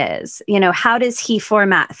planner is. How does he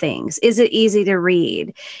format things? Is it easy to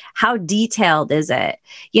read? How detailed is it?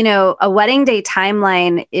 A wedding day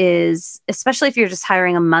timeline is, especially if you're just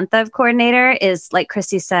hiring a month of coordinator, is, like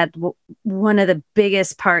Christy said, one of the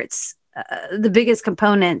biggest parts, the biggest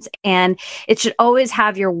components. And it should always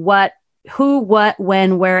have your what, who, what,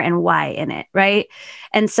 when, where, and why in it, right?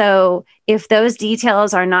 And so if those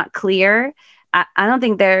details are not clear, I don't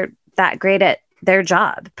think they're that great at their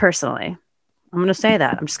job, personally. I'm going to say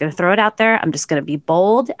that. I'm just going to throw it out there. I'm just going to be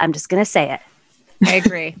bold. I'm just going to say it. I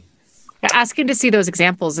agree. Asking to see those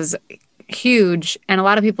examples is huge. And a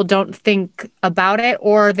lot of people don't think about it,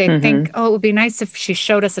 or they think, oh, it would be nice if she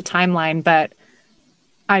showed us a timeline, but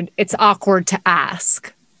it's awkward to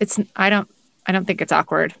ask. I don't think it's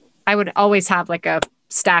awkward. I would always have like a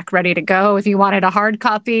stack ready to go. If you wanted a hard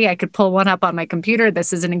copy, I could pull one up on my computer.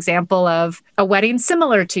 This is an example of a wedding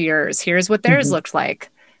similar to yours. Here's what theirs looked like.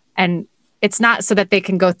 And it's not so that they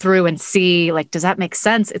can go through and see, like, does that make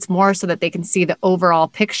sense? It's more so that they can see the overall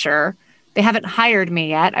picture. They haven't hired me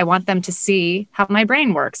yet. I want them to see how my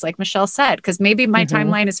brain works, like Michelle said, because maybe my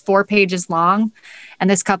timeline is 4 pages long and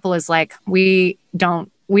this couple is like, we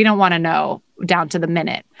don't want to know down to the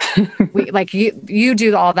minute. You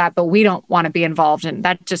do all that, but we don't want to be involved, and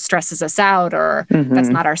that just stresses us out, or that's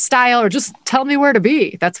not our style, or just tell me where to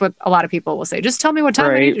be. That's what a lot of people will say. Just tell me what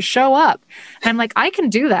time I need to show up. And I'm like, I can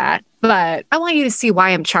do that, but I want you to see why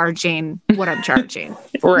I'm charging what I'm charging.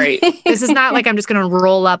 Right. This is not like I'm just going to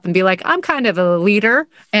roll up and be like, I'm kind of a leader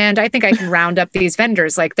and I think I can round up these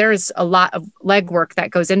vendors. Like, there's a lot of legwork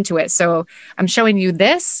that goes into it. So I'm showing you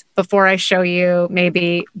this before I show you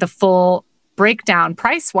maybe the full breakdown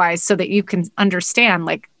price wise, so that you can understand,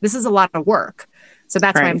 like, this is a lot of work. So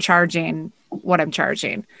that's why I'm charging what I'm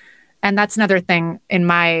charging. And that's another thing, in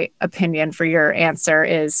my opinion, for your answer,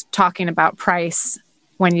 is talking about price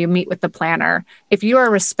when you meet with the planner. If you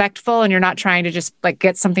are respectful and you're not trying to just like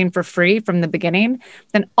get something for free from the beginning,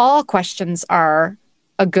 then all questions are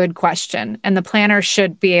a good question. And the planner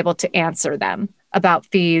should be able to answer them about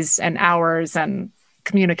fees and hours and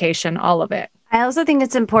communication, all of it. I also think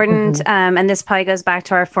it's important, and this probably goes back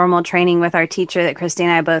to our formal training with our teacher that Christy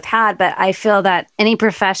and I both had, but I feel that any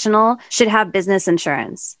professional should have business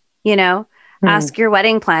insurance. Ask your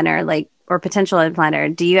wedding planner, or potential wedding planner,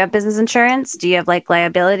 do you have business insurance? Do you have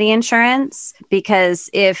liability insurance? Because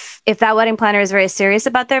if that wedding planner is very serious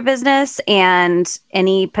about their business and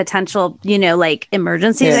any potential,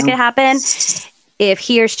 emergencies that could happen, if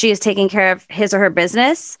he or she is taking care of his or her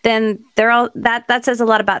business, then that says a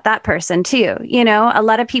lot about that person too. A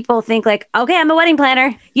lot of people think like, okay, I'm a wedding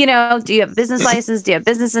planner. Do you have a business license? Do you have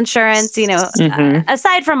business insurance?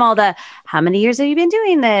 Aside from all the, how many years have you been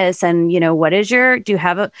doing this? And, what is do you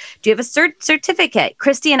have a certificate?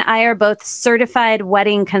 Christy and I are both certified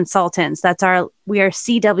wedding consultants. We are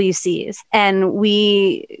CWCs, and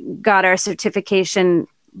we got our certification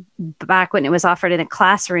back when it was offered in a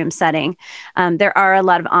classroom setting. There are a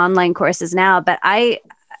lot of online courses now, but I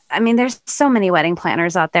mean, there's so many wedding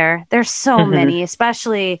planners out there. There's so many,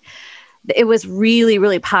 especially it was really,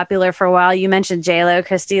 really popular for a while. You mentioned JLo,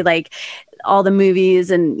 Christy, like all the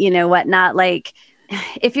movies and, whatnot. Like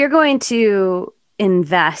if you're going to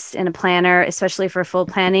invest in a planner, especially for full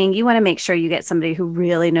planning, you want to make sure you get somebody who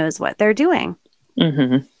really knows what they're doing.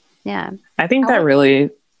 Mm-hmm. Yeah. I think that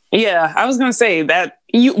really, I was going to say that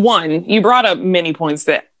you brought up many points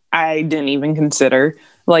that I didn't even consider.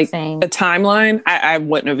 Like Same. a timeline, I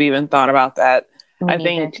wouldn't have even thought about that. Me I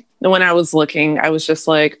think when I was looking, I was just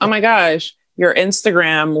like, oh my gosh, your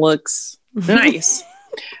Instagram looks nice.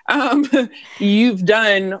 You've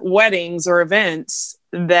done weddings or events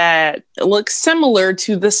that look similar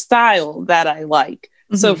to the style that I like.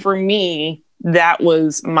 Mm-hmm. So for me, that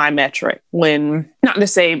was my metric. When, not to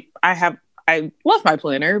say I love my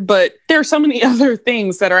planner, but there are so many other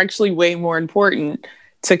things that are actually way more important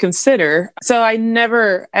to consider. So I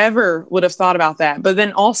never, ever would have thought about that. But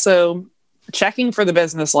then also checking for the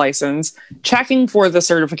business license, checking for the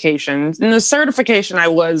certifications. And the certification, I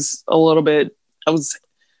was a little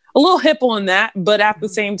hip on that. But at the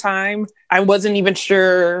same time, I wasn't even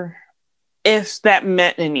sure if that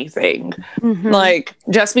meant anything. Mm-hmm. Like,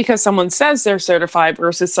 just because someone says they're certified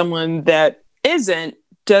versus someone that isn't,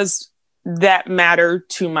 does that matter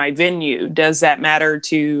to my venue? Does that matter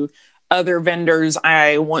to other vendors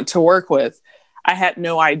I want to work with? I had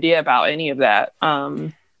no idea about any of that.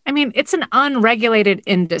 I mean, it's an unregulated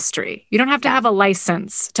industry. You don't have to have a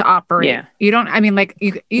license to operate. Yeah. You don't,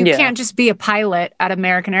 you can't just be a pilot at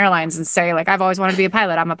American Airlines and say, like, I've always wanted to be a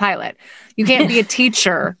pilot. I'm a pilot. You can't be a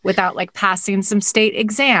teacher without like passing some state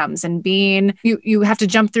exams and you have to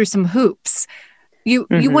jump through some hoops. You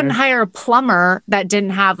wouldn't hire a plumber that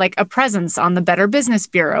didn't have like a presence on the Better Business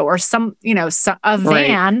Bureau or a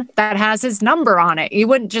van that has his number on it. You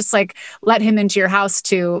wouldn't just like let him into your house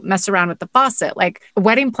to mess around with the faucet. Like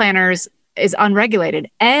wedding planners is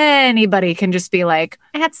unregulated. Anybody can just be like,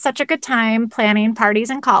 I had such a good time planning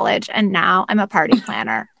parties in college and now I'm a party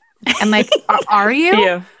planner. And like, are you?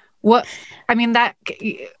 Yeah. What? I mean,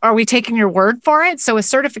 are we taking your word for it? So a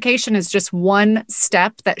certification is just one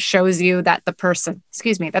step that shows you that the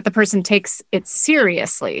person takes it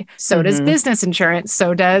seriously. So does business insurance.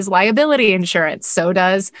 So does liability insurance. So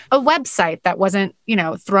does a website that wasn't,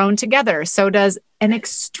 thrown together. So does an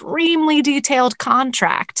extremely detailed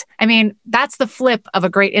contract. I mean, that's the flip of a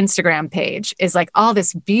great Instagram page, is like all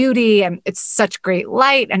this beauty and it's such great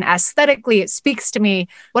light and aesthetically it speaks to me.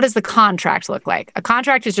 What does the contract look like? A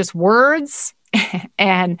contract is just words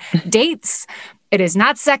and dates. It is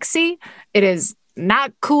not sexy. It is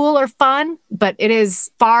not cool or fun, but it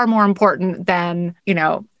is far more important than,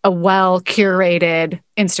 a well-curated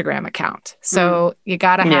Instagram account. So you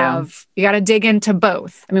got to dig into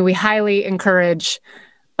both. I mean, we highly encourage,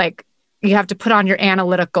 like, you have to put on your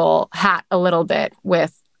analytical hat a little bit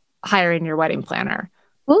with hiring your wedding planner.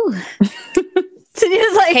 Ooh.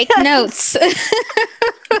 Like, take notes.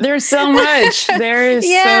 There's so much. There is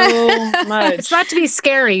so much. It's not to be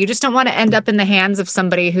scary. You just don't want to end up in the hands of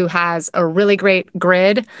somebody who has a really great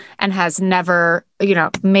grid and has never,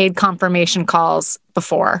 made confirmation calls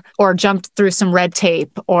before or jumped through some red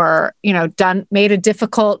tape or, made a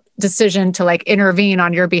difficult decision to like intervene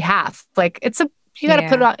on your behalf. Like you got to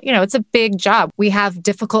put it on, it's a big job. We have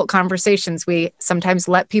difficult conversations. We sometimes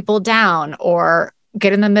let people down or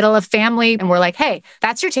get in the middle of family and we're like, hey,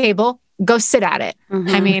 that's your table. Go sit at it.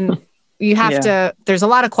 Mm-hmm. I mean, you have to, there's a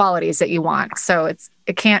lot of qualities that you want. So it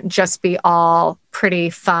can't just be all pretty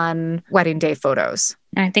fun wedding day photos.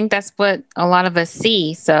 And I think that's what a lot of us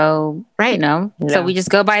see. So, so we just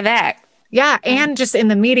go by that. Yeah. And just in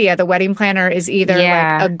the media, the wedding planner is either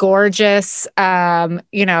like a gorgeous, like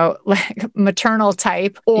maternal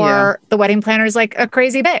type, or the wedding planner is like a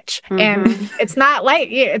crazy bitch. Mm-hmm. And it's not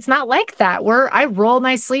like that. I roll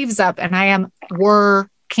my sleeves up and I am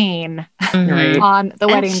working on the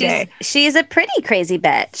wedding day. She's a pretty crazy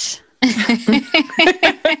bitch.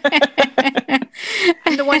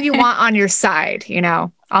 And the one you want on your side,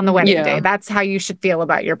 on the wedding day. That's how you should feel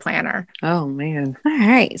about your planner. Oh, man. All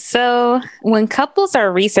right. So when couples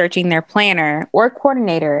are researching their planner or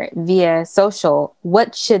coordinator via social,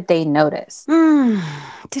 what should they notice?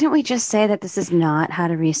 Didn't we just say that this is not how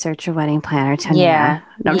to research a wedding planner, Tanya? Yeah.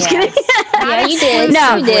 No, I'm just kidding. Yeah, you did.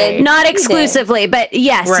 No, you did. Not exclusively, but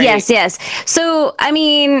yes, right. yes. So, I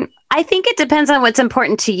mean, I think it depends on what's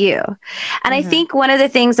important to you. And I think one of the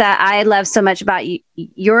things that I love so much about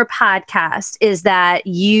your podcast is that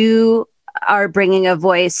you are bringing a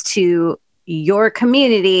voice to your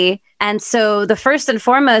community. And so the first and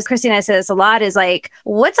foremost, Christy and I say this a lot, is like,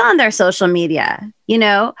 what's on their social media?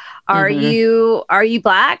 Are you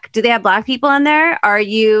Black? Do they have Black people on there? Are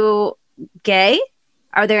you gay?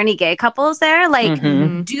 Are there any gay couples there? Like,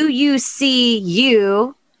 Mhm. do you see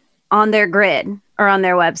you on their grid or on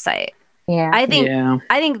their website? Yeah. I think Yeah.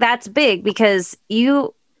 that's big because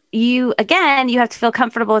you again, you have to feel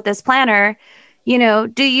comfortable with this planner. You know,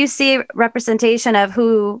 do you see representation of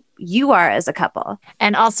who you are as a couple?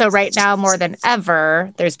 And also right now, more than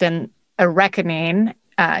ever, there's been a reckoning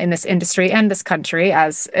in this industry and this country,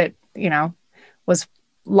 as it, was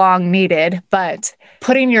long needed, but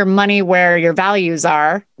putting your money where your values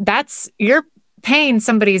are, you're paying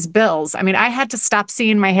somebody's bills. I mean, I had to stop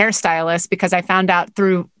seeing my hairstylist because I found out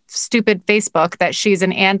through stupid Facebook that she's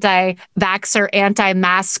an anti-vaxxer,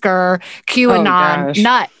 anti-masker, QAnon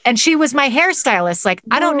nut. And she was my hairstylist. Like,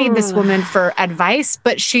 I don't need this woman for advice,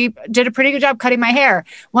 but she did a pretty good job cutting my hair.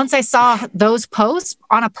 Once I saw those posts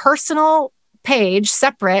on a personal page,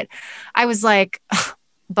 separate, I was like,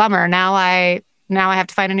 bummer. Now I have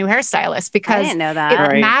to find a new hairstylist because I didn't know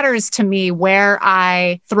that. it matters to me where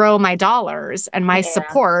I throw my dollars and my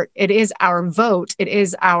support. It is our vote. It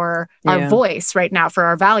is our voice right now for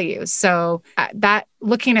our values. So that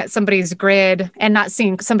looking at somebody's grid and not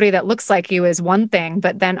seeing somebody that looks like you is one thing,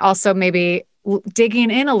 but then also maybe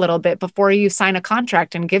digging in a little bit before you sign a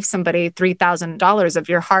contract and give somebody $3,000 of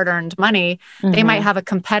your hard-earned money. They might have a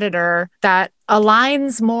competitor that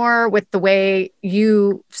aligns more with the way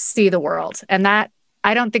you see the world. And that,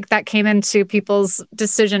 I don't think that came into people's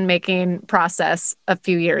decision-making process a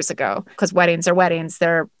few years ago, because weddings are weddings.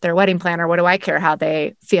 They're wedding planner. What do I care how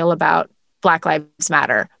they feel about Black Lives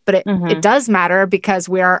Matter? But it does matter because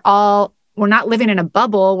we're not living in a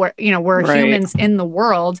bubble where, we're humans in the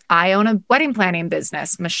world. I own a wedding planning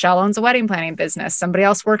business. Michelle owns a wedding planning business. Somebody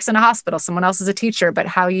else works in a hospital. Someone else is a teacher. But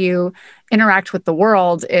how you interact with the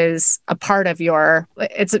world is a part of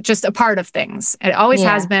it's just a part of things. It always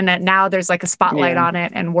has been. And now there's like a spotlight on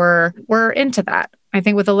it. And we're into that. I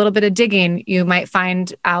think with a little bit of digging, you might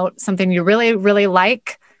find out something you really, really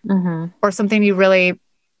like or something you really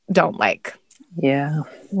don't like. Yeah.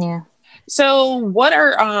 Yeah. So what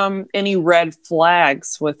are any red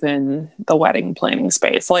flags within the wedding planning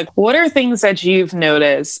space? Like, what are things that you've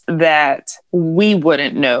noticed that we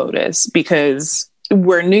wouldn't notice because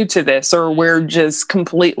we're new to this, or we're just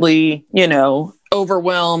completely,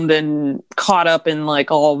 overwhelmed and caught up in like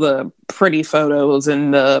all the pretty photos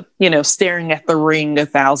and the, staring at the ring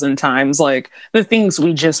 1,000 times, like the things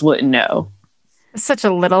we just wouldn't know? Such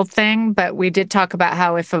a little thing, but we did talk about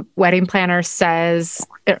how if a wedding planner says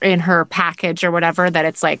in her package or whatever that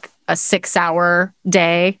it's like a 6-hour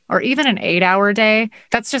day or even an 8-hour day,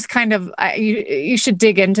 that's just kind of, you should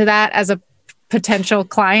dig into that as a potential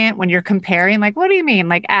client when you're comparing. Like, what do you mean?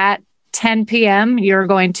 Like at 10 p.m., you're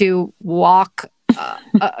going to walk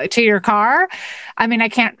to your car? I mean, I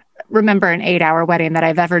can't remember an 8-hour wedding that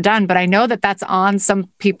I've ever done, but I know that that's on some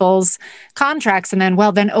people's contracts. And then,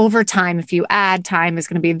 then overtime, if you add time, is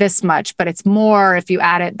going to be this much, but it's more if you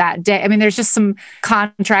add it that day. I mean, there's just some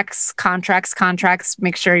contracts.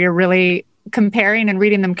 Make sure you're really comparing and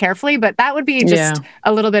reading them carefully, but that would be just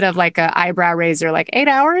a little bit of like an eyebrow raiser, like 8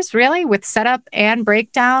 hours, really, with setup and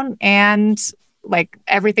breakdown and like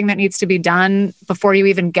everything that needs to be done before you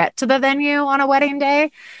even get to the venue on a wedding day.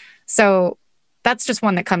 So that's just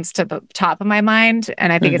one that comes to the top of my mind.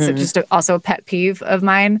 And I think it's just also a pet peeve of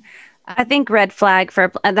mine. I think red flag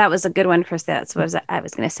that was a good one, Chris. That's what I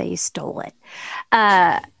was going to say. You stole it.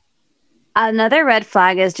 Another red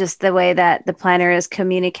flag is just the way that the planner is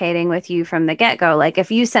communicating with you from the get-go. Like if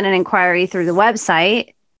you send an inquiry through the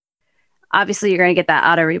website, obviously you're going to get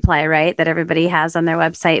that auto reply, right? That everybody has on their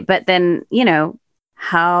website. But then,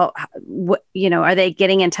 are they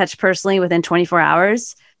getting in touch personally within 24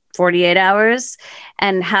 hours? 48 hours,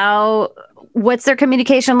 and what's their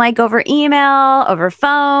communication like over email, over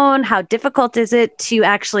phone? How difficult is it to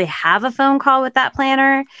actually have a phone call with that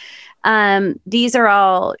planner? These are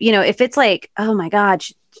all, if it's like, oh my God,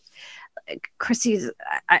 Chrissy's,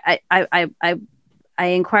 I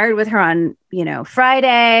inquired with her on,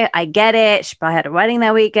 Friday. I get it. She probably had a wedding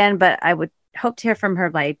that weekend, but I would hope to hear from her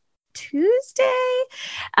by Tuesday.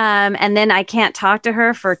 And then I can't talk to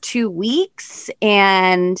her for 2 weeks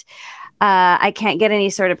and I can't get any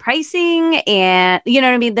sort of pricing. And you know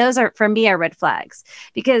what I mean? Those are, for me, are red flags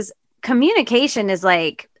because communication is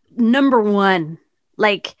like number one.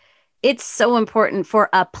 Like it's so important for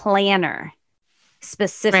a planner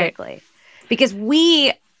specifically because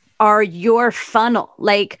we are your funnel.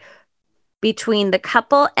 Like between the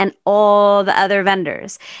couple and all the other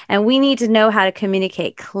vendors. And we need to know how to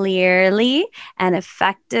communicate clearly and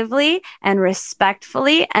effectively and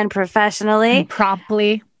respectfully and professionally. And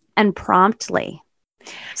promptly.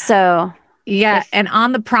 So yeah. And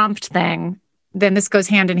on the prompt thing, then this goes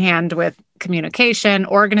hand in hand with communication,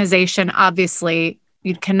 organization. Obviously,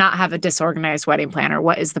 you cannot have a disorganized wedding planner.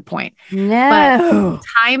 What is the point? No. But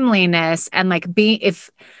timeliness and like if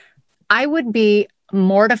I would be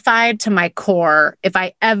mortified to my core if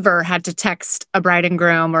I ever had to text a bride and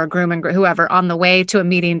groom or a groom and whoever on the way to a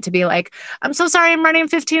meeting to be like, I'm so sorry, I'm running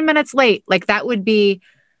 15 minutes late. Like that would be,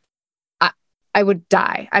 I would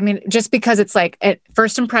die. I mean, just because it's like a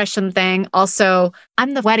first impression thing. Also,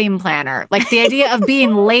 I'm the wedding planner. Like the idea of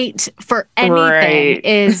being late for anything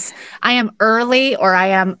is I am early or I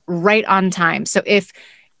am right on time. So if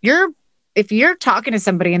you're talking to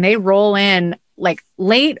somebody and they roll in like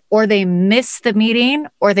late or they miss the meeting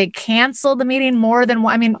or they cancel the meeting more than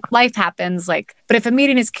one, I mean, life happens. Like, but if a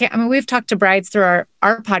meeting is, we've talked to brides through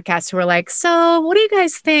our podcast who are like, so what do you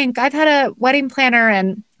guys think? I've had a wedding planner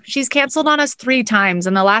and she's canceled on us 3 times.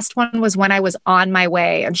 And the last one was when I was on my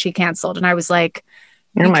way and she canceled. And I was like,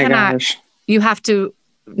 oh my gosh, you have to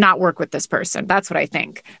not work with this person. That's what I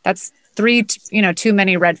think. That's 3, too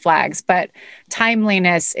many red flags, but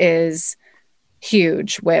timeliness is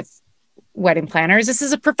huge with wedding planners. This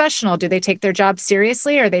is a professional. Do they take their job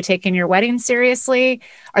seriously? Are they taking your wedding seriously?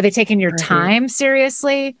 Are they taking your time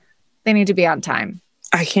seriously? They need to be on time.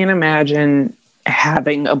 I can't imagine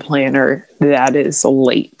having a planner that is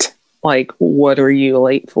late. Like, what are you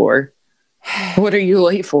late for? What are you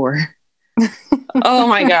late for? Oh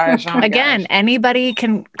my gosh. Oh my Again, gosh. Anybody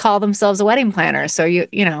can call themselves a wedding planner. So you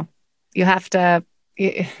have to,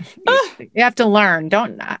 you have to learn.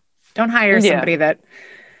 Don't hire somebody that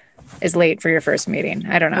is late for your first meeting.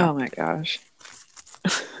 I don't know. Oh my gosh.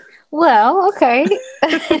 Well, okay.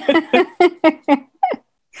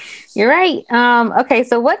 You're right. Okay,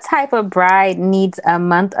 so what type of bride needs a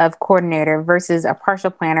month of coordinator versus a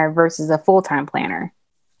partial planner versus a full-time planner?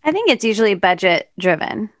 I think it's usually budget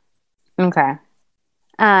driven. Okay.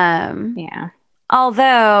 Yeah.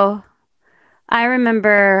 Although I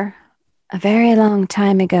remember a very long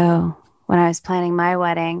time ago when I was planning my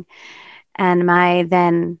wedding and my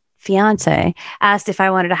then fiance asked if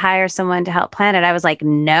I wanted to hire someone to help plan it. I was like,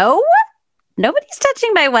 no, nobody's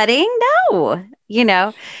touching my wedding. No,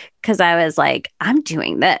 because I was like, I'm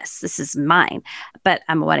doing this. This is mine. But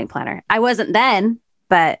I'm a wedding planner. I wasn't then,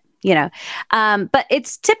 but but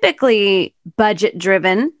it's typically budget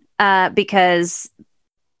driven because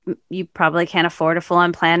you probably can't afford a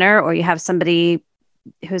full-on planner, or you have somebody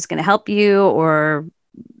who's going to help you, or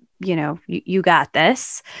you got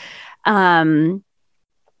this.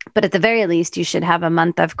 But at the very least, you should have a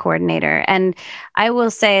month of coordinator. And I will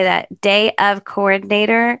say that day of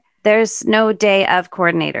coordinator, there's no day of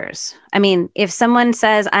coordinators. I mean, if someone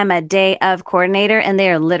says I'm a day of coordinator and they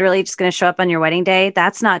are literally just going to show up on your wedding day,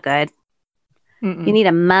 that's not good. Mm-mm. You need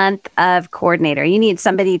a month of coordinator. You need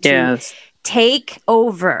somebody to take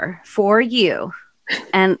over for you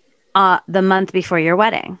and the month before your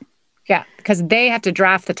wedding. Yeah, because they have to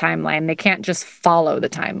draft the timeline. They can't just follow the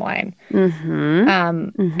timeline. Mm-hmm.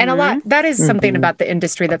 And that is something about the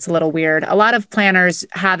industry that's a little weird. A lot of planners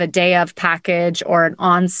have a day of package or an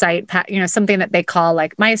on-site, something that they call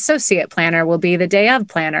like my associate planner will be the day of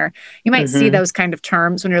planner. You might see those kind of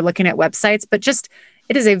terms when you're looking at websites, but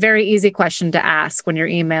it is a very easy question to ask when you're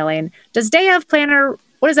emailing. Does day of planner,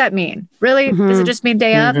 what does that mean? Really? Does it just mean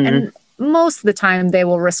day of? And most of the time they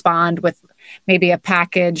will respond with maybe a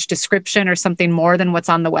package description or something more than what's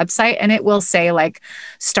on the website. And it will say like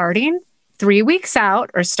starting 3 weeks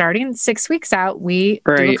out or starting 6 weeks out, we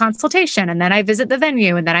do a consultation, and then I visit the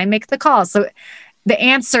venue, and then I make the call. So the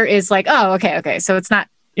answer is like, oh, okay. So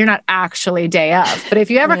you're not actually day of. But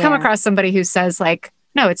if you ever come across somebody who says like,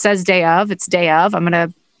 no, it says day of, it's day of, I'm going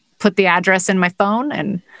to put the address in my phone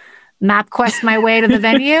and MapQuest my way to the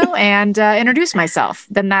venue and introduce myself,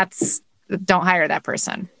 then don't hire that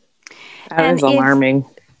person. That is alarming.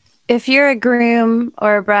 If you're a groom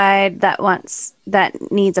or a bride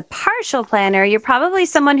that needs a partial planner, you're probably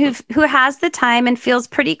someone who has the time and feels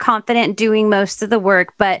pretty confident doing most of the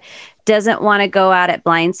work, but doesn't want to go at it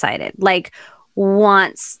blindsided. Like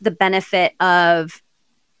wants the benefit of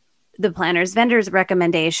the planner's vendor's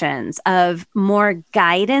recommendations, of more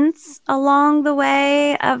guidance along the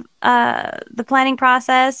way of the planning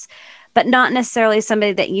process, but not necessarily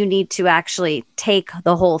somebody that you need to actually take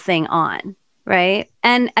the whole thing on, right?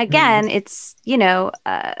 And again, it's,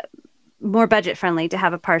 more budget friendly to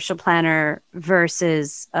have a partial planner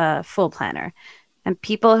versus a full planner. And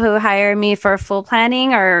people who hire me for full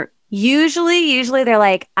planning are usually they're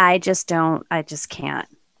like, I just can't.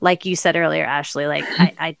 Like you said earlier, Ashley, like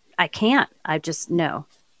I can't. I just, no.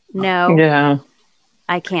 Yeah.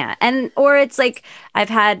 I can't. Or it's like, I've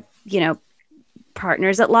had,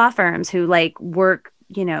 partners at law firms who like work,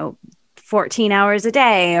 14 hours a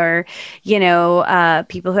day, or,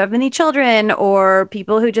 people who have many children, or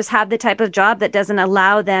people who just have the type of job that doesn't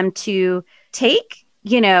allow them to take,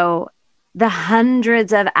 the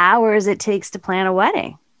hundreds of hours it takes to plan a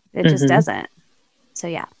wedding. It just doesn't. So,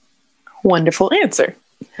 yeah. Wonderful answer.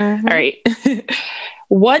 All right.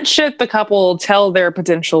 What should the couple tell their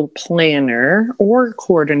potential planner or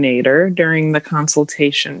coordinator during the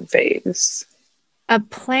consultation phase? A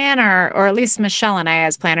planner, or at least Michelle and I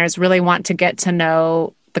as planners, really want to get to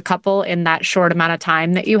know the couple in that short amount of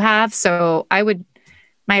time that you have. So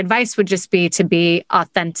my advice would just be to be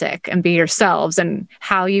authentic and be yourselves, and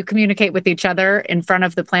how you communicate with each other in front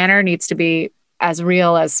of the planner needs to be as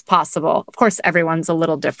real as possible. Of course, everyone's a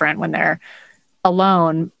little different when they're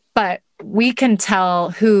alone, but we can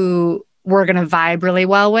tell who we're going to vibe really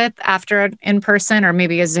well with after an in-person, or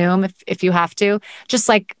maybe a Zoom if you have to, just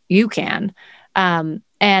like you can. And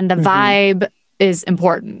the vibe is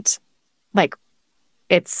important. Like,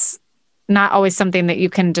 it's not always something that you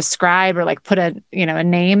can describe or like put a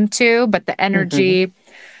name to, but the energy,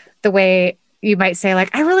 the way you might say, like,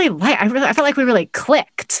 I felt like we really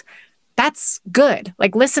clicked. That's good.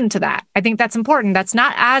 Like, listen to that. I think that's important. That's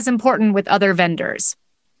not as important with other vendors.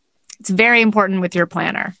 It's very important with your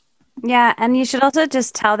planner. Yeah. And you should also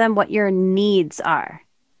just tell them what your needs are.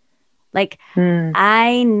 Like,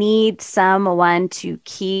 I need someone to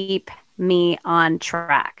keep me on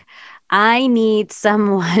track. I need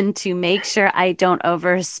someone to make sure I don't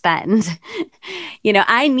overspend.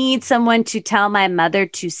 I need someone to tell my mother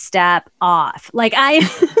to step off. Like,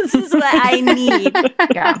 this is what I need.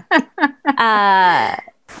 Yeah.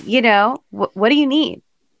 What do you need?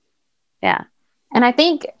 Yeah. And I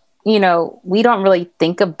think, we don't really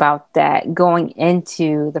think about that going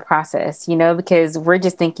into the process, because we're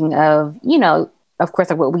just thinking of, of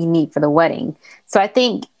course, like what we need for the wedding. So I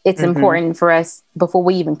think it's important for us, before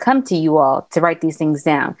we even come to you all, to write these things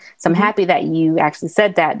down. So I'm happy that you actually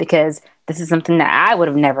said that, because this is something that I would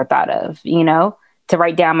have never thought of, to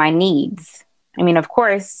write down my needs. I mean, of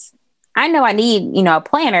course, I know I need, a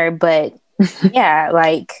planner, but yeah,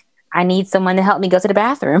 like, I need someone to help me go to the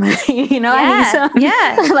bathroom.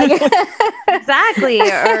 Yeah, like, exactly.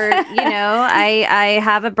 Or, I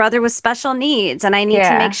have a brother with special needs, and I need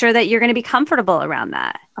to make sure that you're going to be comfortable around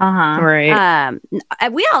that. Right.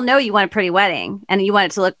 We all know you want a pretty wedding, and you want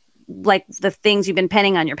it to look like the things you've been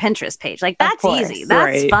pinning on your Pinterest page. Like, that's easy.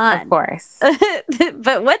 That's fun. Of course.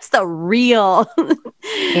 But what's the real?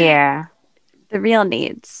 Yeah. The real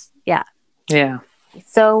needs. Yeah. Yeah.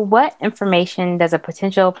 So what information does a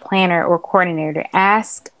potential planner or coordinator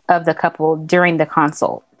ask of the couple during the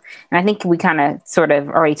consult? And I think we kind of sort of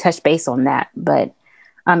already touched base on that, but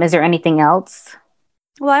is there anything else?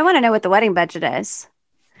 Well, I want to know what the wedding budget is.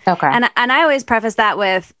 Okay. And I always preface that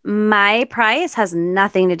with, my price has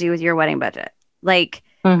nothing to do with your wedding budget. Like,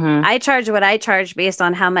 I charge what I charge based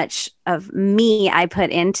on how much of me I put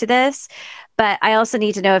into this. But I also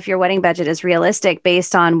need to know if your wedding budget is realistic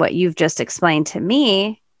based on what you've just explained to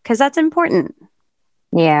me, because that's important.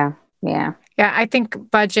 Yeah. Yeah. Yeah. I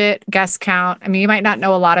think budget, guest count. I mean, you might not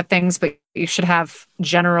know a lot of things, but you should have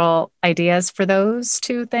general ideas for those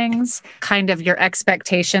two things. Kind of your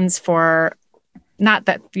expectations for, not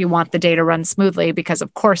that you want the day to run smoothly, because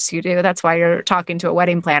of course you do. That's why you're talking to a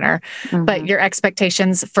wedding planner. But your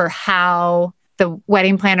expectations for how the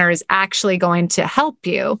wedding planner is actually going to help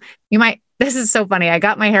you. This is so funny. I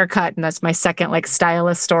got my hair cut, and that's my second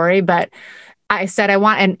stylist story, but I said, I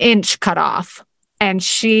want an inch cut off. And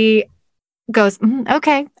she goes,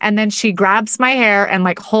 okay. And then she grabs my hair and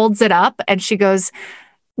holds it up, and she goes,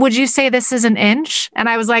 would you say this is an inch? And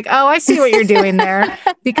I was like, oh, I see what you're doing there.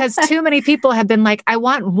 Because too many people have been like, I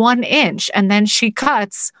want 1 inch. And then she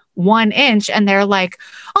cuts 1 inch, and they're like,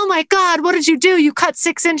 oh my God, what did you do? You cut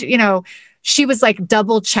 6 inches. She was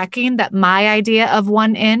double checking that my idea of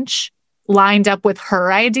 1 inch lined up with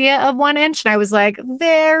her idea of 1 inch. And I was like,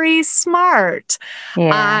 very smart.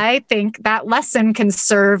 Yeah. I think that lesson can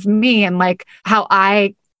serve me and how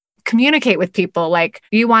I communicate with people.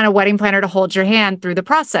 You want a wedding planner to hold your hand through the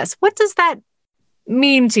process. What does that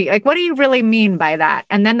mean to you? What do you really mean by that?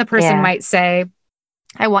 And then the person might say,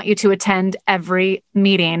 I want you to attend every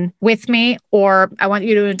meeting with me, or I want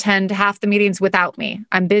you to attend half the meetings without me.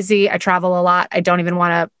 I'm busy. I travel a lot. I don't even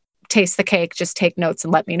want to taste the cake. Just take notes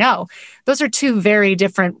and let me know. Those are two very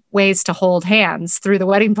different ways to hold hands through the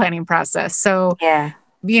wedding planning process. So,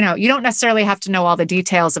 you don't necessarily have to know all the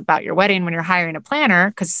details about your wedding when you're hiring a planner,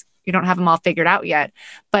 because you don't have them all figured out yet.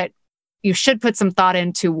 But you should put some thought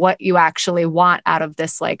into what you actually want out of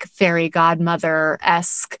this fairy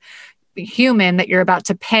godmother-esque human that you're about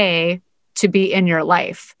to pay to be in your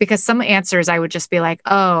life. Because some answers I would just be like,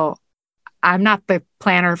 oh, I'm not the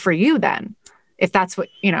planner for you then. If that's what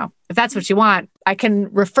you want, I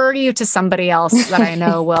can refer you to somebody else that I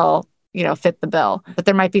know will, fit the bill. But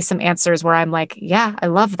there might be some answers where I'm like, yeah, I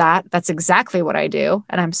love that. That's exactly what I do.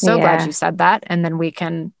 And I'm so glad you said that. And then we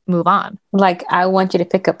can move on. Like, I want you to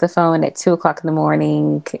pick up the phone at 2:00 in the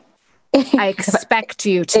morning. I expect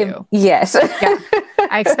you to. Yes. Yeah,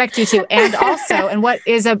 I expect you to. And also, and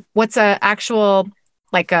what's a actual,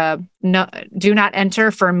 like a no, do not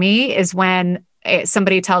enter for me is when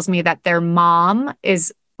somebody tells me that their mom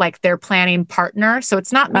is like their planning partner. So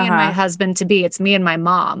it's not me and my husband to be, it's me and my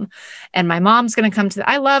mom. And my mom's going to come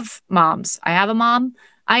I love moms. I have a mom.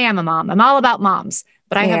 I am a mom. I'm all about moms.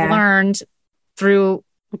 But I have learned through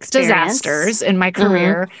disasters in my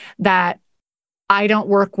career that I don't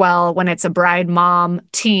work well when it's a bride mom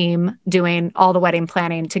team doing all the wedding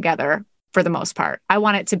planning together for the most part. I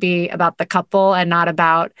want it to be about the couple and not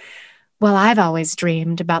about, well, I've always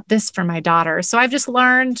dreamed about this for my daughter. So I've just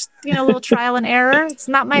learned, a little trial and error. It's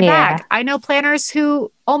not my bag. I know planners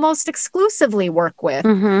who almost exclusively work with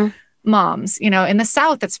moms, in the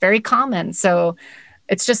South, it's very common. So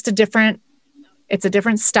it's just a different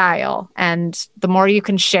style. And the more you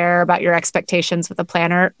can share about your expectations with a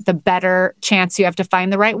planner, the better chance you have to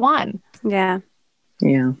find the right one. Yeah.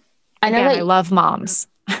 Yeah. I love moms.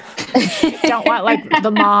 Don't want like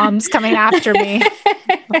the moms coming after me.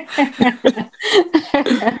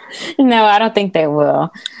 No, I don't think they will.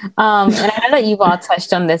 And I know that you've all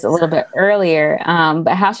touched on this a little bit earlier,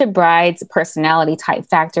 but how should bride's personality type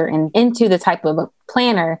factor into the type of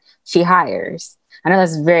planner she hires? I know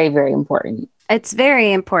that's very, very important. It's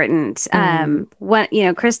very important.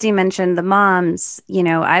 When, Christy mentioned the moms,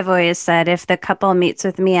 I've always said if the couple meets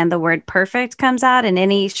with me and the word perfect comes out in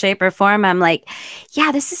any shape or form, I'm like,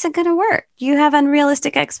 yeah, this isn't going to work. You have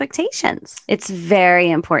unrealistic expectations. It's very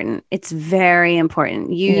important. It's very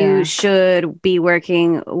important. You should be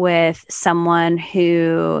working with someone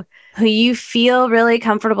who you feel really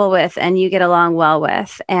comfortable with and you get along well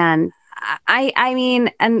with. And I mean,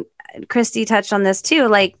 and Christy touched on this too,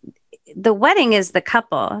 like, the wedding is the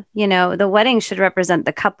couple, the wedding should represent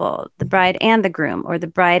the couple, the bride and the groom, or the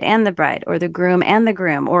bride and the bride, or the groom and the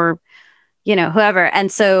groom, or, whoever.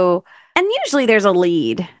 And so, and usually there's a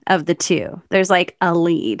lead of the two. There's like a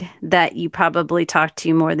lead that you probably talk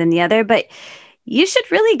to more than the other, but you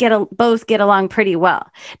should really both get along pretty well,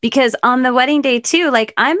 because on the wedding day too,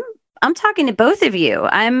 like I'm talking to both of you.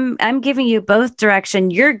 I'm giving you both direction.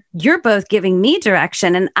 You're both giving me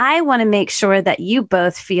direction. And I want to make sure that you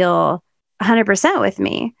both feel 100% with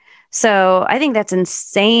me. So I think that's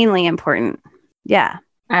insanely important. Yeah.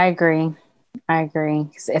 I agree.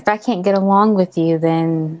 So if I can't get along with you,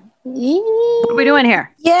 then what are we doing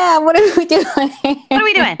here? Yeah, what are we doing? What are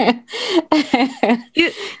we doing?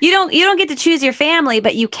 You don't get to choose your family,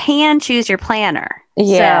 but you can choose your planner.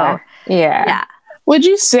 Yeah. So, yeah. Would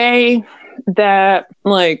you say that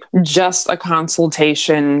like just a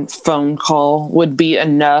consultation phone call would be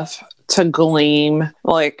enough to glean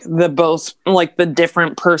like the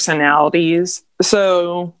different personalities?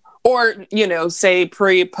 So, or, say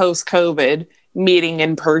post COVID meeting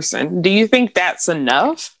in person. Do you think that's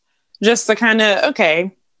enough just to kind of,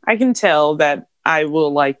 okay, I can tell that I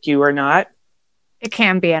will like you or not? It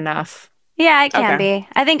can be enough. Yeah, it can be.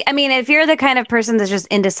 I mean, if you're the kind of person that's just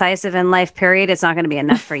indecisive in life, period, it's not going to be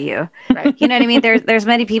enough for you. Right. You know what I mean? There's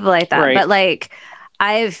many people like that. Right. But like,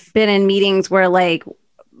 I've been in meetings where like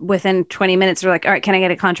within 20 minutes, they're like, all right, can I get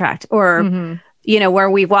a contract? Or, where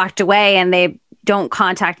we've walked away and they don't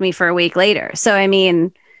contact me for a week later. So, I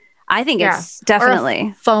mean, I think it's definitely or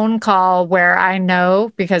a phone call where I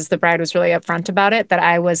know, because the bride was really upfront about it, that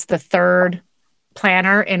I was the third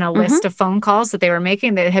planner in a list of phone calls that they were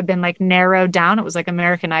making that had been like narrowed down. It was like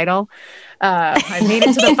American Idol. I made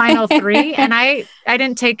it to the final 3 and I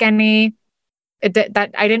didn't take any,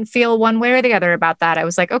 that I didn't feel one way or the other about that. I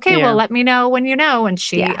was like, okay, well, let me know when you know. And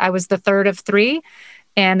I was the third of 3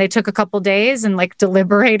 and they took a couple days and like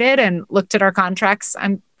deliberated and looked at our contracts,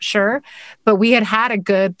 I'm sure. But we had a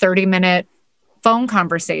good 30-minute phone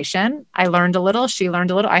conversation. I learned a little. She learned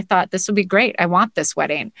a little. I thought this would be great. I want this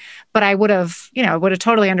wedding. But I would have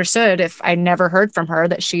totally understood if I never heard from her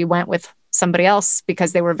that she went with somebody else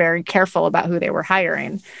because they were very careful about who they were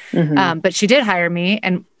hiring. But she did hire me.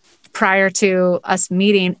 And prior to us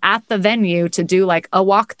meeting at the venue to do like a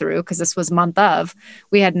walkthrough, because this was month of,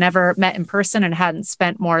 we had never met in person and hadn't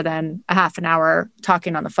spent more than a half an hour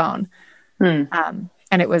talking on the phone. And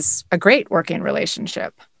it was a great working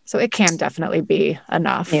relationship. So it can definitely be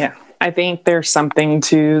enough. Yeah. I think there's something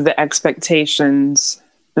to the expectations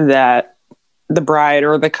that the bride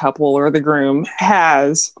or the couple or the groom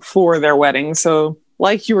has for their wedding. So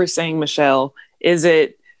like you were saying, Michelle,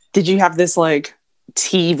 did you have this like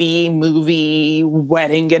TV movie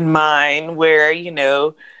wedding in mind where,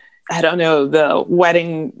 I don't know, the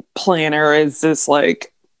wedding planner is this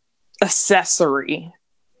like accessory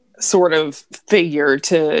sort of figure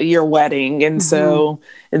to your wedding, and so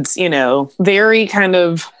it's very kind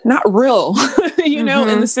of not real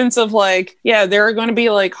in the sense of like, yeah, there are going to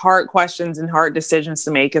be like hard questions and hard decisions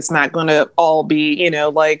to make. It's not going to all be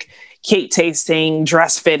like cake tasting,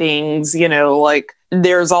 dress fittings, like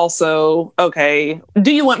there's also, okay,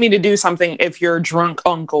 do you want me to do something if your drunk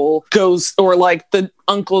uncle goes, or like the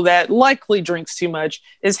uncle that likely drinks too much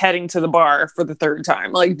is heading to the bar for the third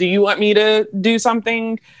time? Like, do you want me to do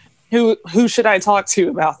something? Who should I talk to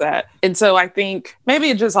about that? And so I think maybe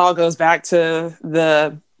it just all goes back to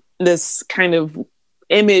this kind of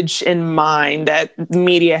image in mind that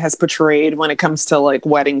media has portrayed when it comes to like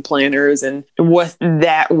wedding planners and what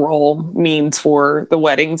that role means for the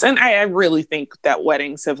weddings. And I really think that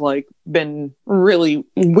weddings have like been really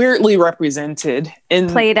weirdly represented and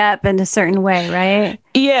played up in a certain way, right?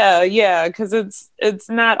 Yeah, because it's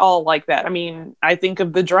not all like that. I mean, I think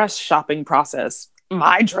of the dress shopping process.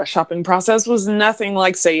 My dress shopping process was nothing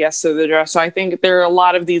like say yes to the dress. So I think there are a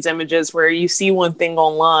lot of these images where you see one thing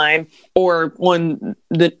online or on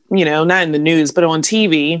the, not in the news, but on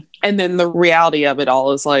TV. And then the reality of it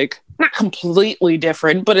all is like not completely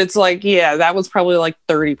different, but it's like, yeah, that was probably like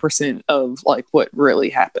 30% of like what really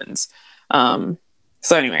happens. So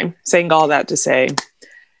anyway, saying all that to say,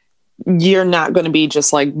 you're not going to be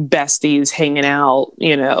just like besties hanging out,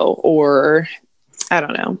 or I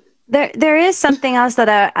don't know. There is something else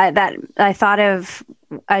that I thought of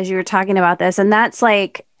as you were talking about this, and that's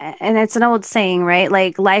like, and it's an old saying, right?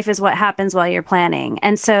 Like life is what happens while you're planning.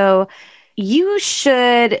 And so your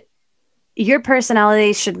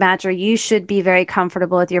personality should match, or you should be very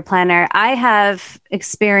comfortable with your planner. I have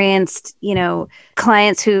experienced,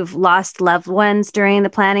 clients who've lost loved ones during the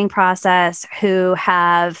planning process, who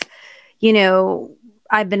have,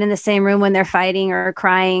 I've been in the same room when they're fighting or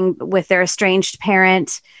crying with their estranged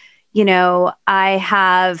parent. I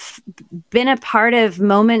have been a part of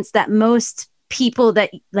moments that most people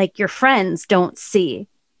that like your friends don't see,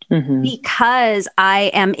 because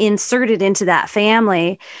I am inserted into that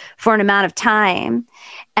family for an amount of time.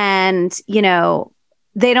 And,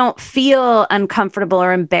 they don't feel uncomfortable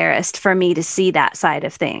or embarrassed for me to see that side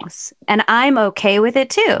of things. And I'm okay with it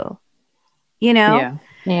too, Yeah.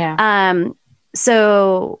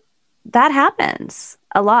 So that happens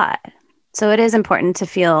a lot. So it is important to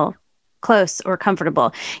feel close or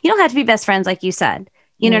comfortable. You don't have to be best friends, like you said.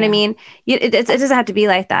 You know what I mean? It doesn't have to be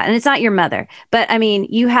like that. And it's not your mother. But I mean,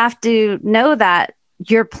 you have to know that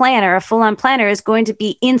your planner, a full-on planner, is going to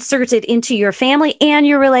be inserted into your family and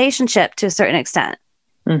your relationship to a certain extent.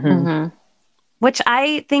 Which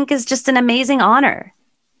I think is just an amazing honor.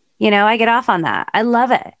 I get off on that. I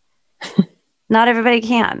love it. Not everybody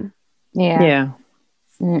can. Yeah.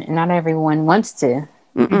 Not everyone wants to.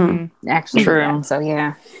 Actually, true. Yeah. So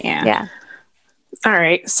yeah. All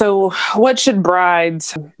right. So what should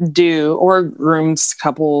brides do, or grooms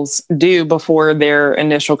couples do, before their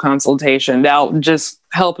initial consultation that'll just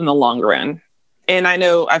help in the long run? And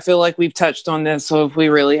I feel like we've touched on this, so if we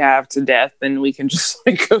really have to death, then we can just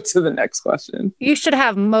go to the next question. You should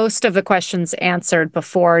have most of the questions answered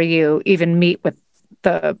before you even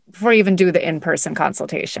before you even do the in-person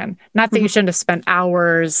consultation. Not that you shouldn't have spent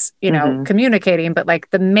hours, communicating, but like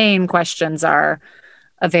the main questions are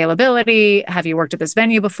availability. Have you worked at this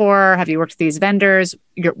venue before? Have you worked with these vendors?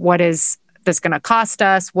 What is this going to cost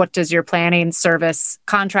us? What does your planning service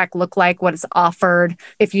contract look like? What is offered?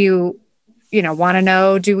 If you want to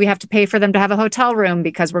know, do we have to pay for them to have a hotel room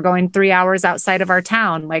because we're going 3 hours outside of our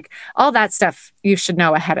town? Like all that stuff you should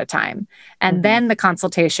know ahead of time. And then the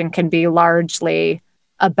consultation can be largely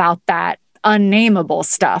about that unnameable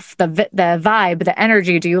stuff, the vibe, the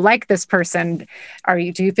energy. Do you like this person?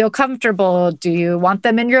 Do you feel comfortable? Do you want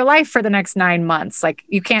them in your life for the next 9 months? Like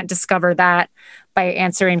you can't discover that by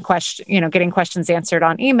answering getting questions answered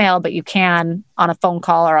on email, but you can on a phone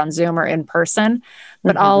call or on Zoom or in person.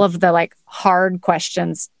 But all of the like hard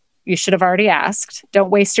questions you should have already asked. Don't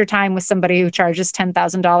waste your time with somebody who charges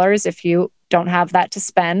 $10,000 if you don't have that to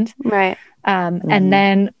spend. Right. And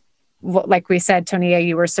then, like we said, Tonia,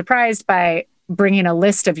 you were surprised by bringing a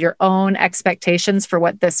list of your own expectations for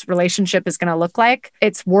what this relationship is going to look like.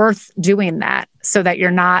 It's worth doing that so that you're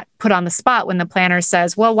not put on the spot when the planner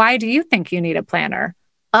says, well, why do you think you need a planner?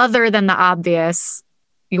 Other than the obvious,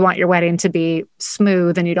 you want your wedding to be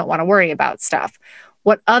smooth and you don't want to worry about stuff.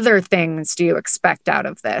 What other things do you expect out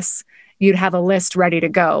of this? You'd have a list ready to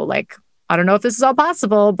go. Like, I don't know if this is all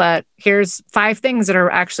possible, but here's 5 things that are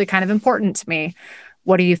actually kind of important to me.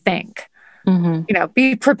 What do you think?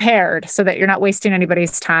 Be prepared so that you're not wasting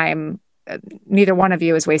anybody's time. Neither one of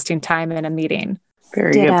you is wasting time in a meeting.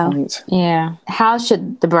 Very good point. Yeah. How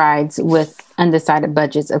should the brides with undecided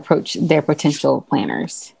budgets approach their potential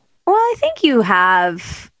planners? Well, I think you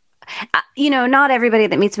have, not everybody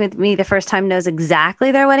that meets with me the first time knows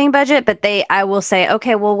exactly their wedding budget, but I will say,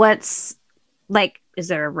 okay, well, what's like, is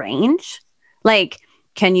there a range? Like,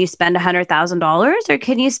 can you spend $100,000 or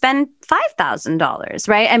can you spend $5,000?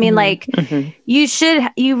 Right. I mean,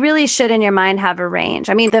 you really should in your mind have a range.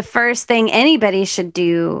 I mean, the first thing anybody should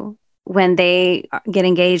do when they get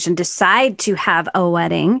engaged and decide to have a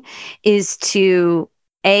wedding is to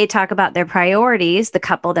talk about their priorities, the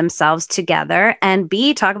couple themselves together, and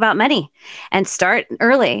B, talk about money and start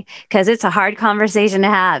early because it's a hard conversation to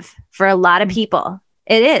have for a lot of people.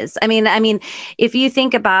 It is. I mean, if you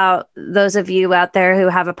think about those of you out there who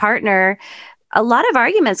have a partner, a lot of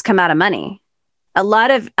arguments come out of money. A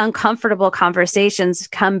lot of uncomfortable conversations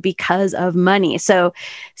come because of money. So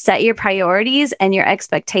set your priorities and your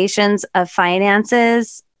expectations of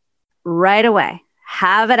finances right away.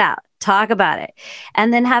 Have it out. Talk about it.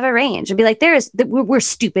 And then have a range and be like, we're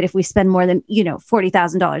stupid if we spend more than,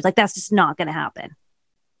 $40,000. Like, that's just not going to happen.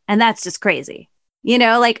 And that's just crazy.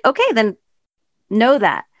 Okay, then know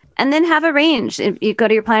that. And then have a range. If you go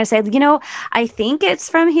to your planner and say, I think it's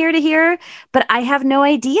from here to here, but I have no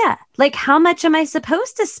idea. Like, how much am I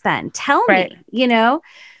supposed to spend? Tell me,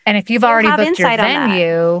 And if you've already booked your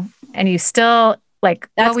venue and you still that's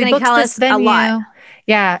going to tell us a lot.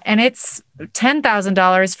 Yeah. And it's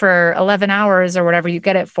 $10,000 for 11 hours or whatever you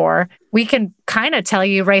get it for. We can kind of tell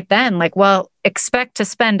you right then, expect to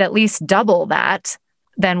spend at least double that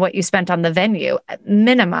than what you spent on the venue at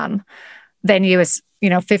minimum. Venue is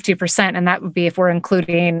 50%, and that would be if we're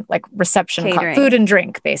including reception, food and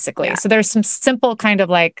drink, basically. Yeah. So there's some simple kind of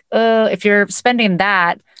if you're spending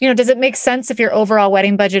that, does it make sense if your overall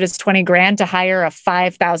wedding budget is $20,000 to hire a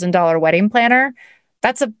 $5,000 wedding planner?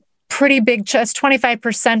 That's a pretty big, just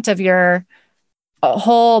 25% of your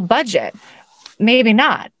whole budget. Maybe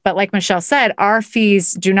not, but like Michelle said, our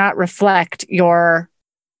fees do not reflect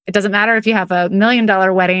it doesn't matter if you have $1 million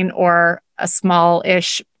wedding or a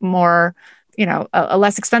small-ish, more, a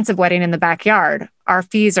less expensive wedding in the backyard. Our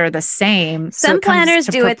fees are the same. Some planners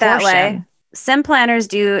do it that way. Some planners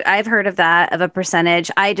do. I've heard of that, of a percentage.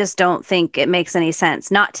 I just don't think it makes any sense.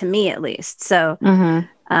 Not to me, at least. So,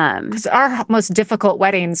 because our most difficult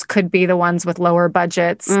weddings could be the ones with lower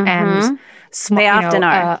budgets and they often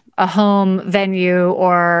are a home venue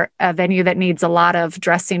or a venue that needs a lot of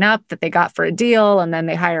dressing up that they got for a deal, and then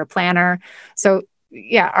they hire a planner. So,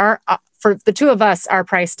 yeah, for the two of us, our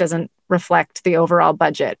price doesn't reflect the overall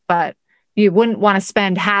budget, but you wouldn't want to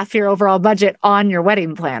spend half your overall budget on your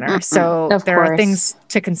wedding planner. So there are things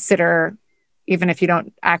to consider, even if you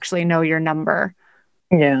don't actually know your number.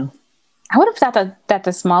 Yeah. I would have thought that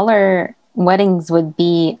the smaller weddings would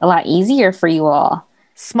be a lot easier for you all.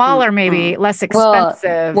 Smaller, maybe less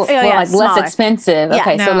expensive. Less expensive. Yeah,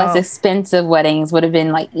 okay, so less expensive weddings would have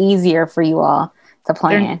been easier for you all to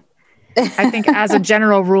plan. I think as a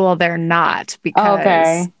general rule, they're not,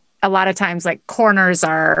 because a lot of times corners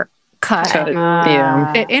are cut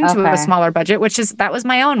into a smaller budget, that was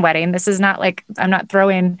my own wedding. This is not I'm not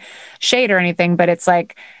throwing shade or anything, but it's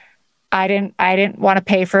I didn't want to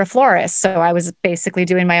pay for a florist. So I was basically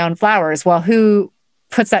doing my own flowers. Well, who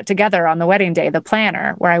puts that together on the wedding day? The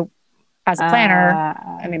planner, as a planner,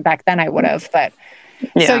 back then I would have, but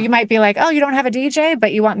so you might be oh, you don't have a DJ,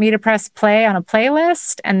 but you want me to press play on a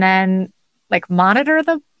playlist and then monitor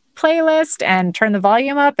the playlist and turn the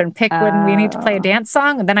volume up and pick when we need to play a dance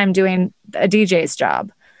song. And then I'm doing a DJ's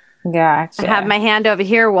job. Gotcha. I have my hand over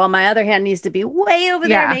here while my other hand needs to be way over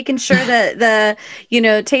there, making sure that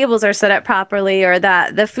the tables are set up properly, or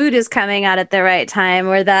that the food is coming out at the right time,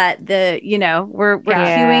 or that we're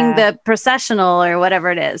cueing the processional or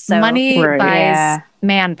whatever it is. So money buys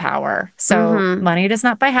manpower. So money does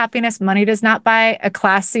not buy happiness. Money does not buy a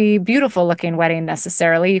classy, beautiful looking wedding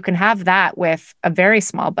necessarily. You can have that with a very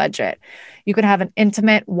small budget. You can have an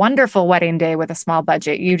intimate, wonderful wedding day with a small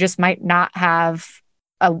budget. You just might not have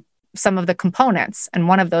some of the components. And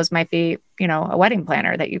one of those might be, a wedding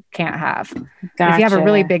planner that you can't have. Gotcha. If you have a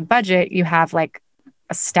really big budget, you have a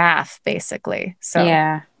staff basically. So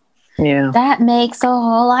yeah, that makes a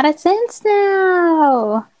whole lot of sense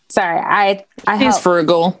now. Sorry, He's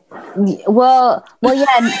frugal. Well,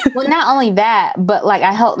 yeah. Well, not only that, but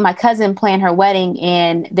I helped my cousin plan her wedding,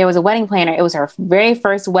 and there was a wedding planner. It was her very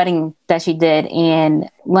first wedding that she did, and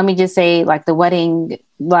let me just say, the wedding,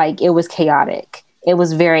 it was chaotic. it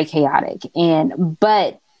was very chaotic.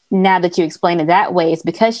 But now that you explain it that way, it's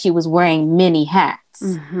because she was wearing many hats.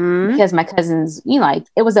 Because my cousins, like,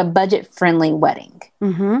 it was a budget friendly wedding.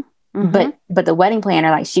 But the wedding planner,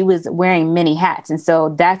 like, she was wearing many hats. And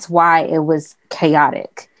so that's why it was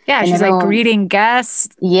chaotic. Yeah, and she's like greeting guests,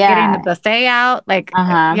 getting the buffet out, like,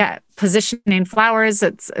 positioning flowers.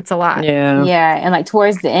 It's a lot. Yeah. And like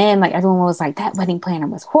towards the end, like everyone was like, that wedding planner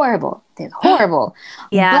was horrible. It's horrible.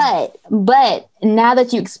 But now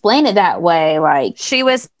that you explain it that way, like, she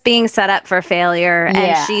was being set up for failure,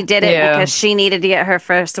 and she did it because she needed to get her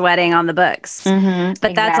first wedding on the books.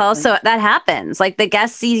 But that's also, that happens. Like, the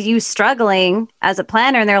guest sees you struggling as a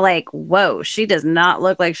planner and they're like, whoa, she does not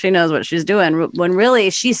look like she knows what she's doing, when really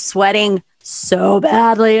she's sweating so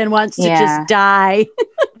badly and wants to just die.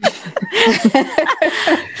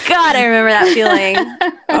 God, I remember that feeling.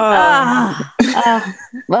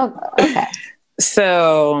 Well, okay.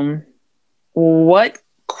 So, what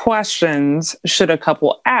questions should a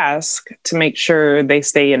couple ask to make sure they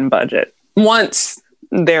stay in budget once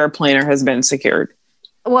their planner has been secured?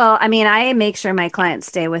 Well, I mean, I make sure my clients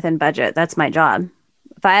stay within budget. That's my job.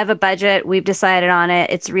 If I have a budget, we've decided on it,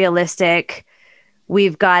 it's realistic,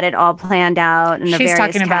 we've got it all planned out in the various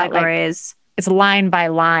categories. About, like, it's line by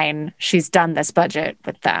line. She's done this budget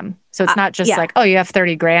with them. So it's not just like, oh, you have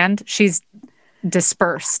 30 grand. She's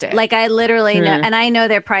dispersed it. Like, I literally know, and I know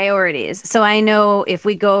their priorities. So I know if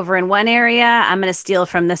we go over in one area, I'm going to steal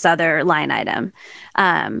from this other line item.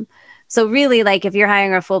 So really, like, if you're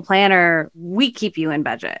hiring a full planner, we keep you in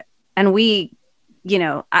budget. And we,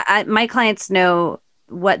 my clients know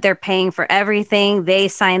what they're paying for everything. They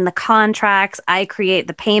sign the contracts. I create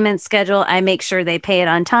the payment schedule. I make sure they pay it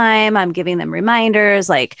on time. I'm giving them reminders.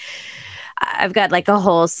 Like, I've got like a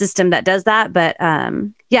whole system that does that. But I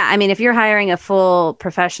mean, if you're hiring a full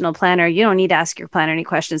professional planner, you don't need to ask your planner any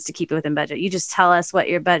questions to keep it within budget. You just tell us what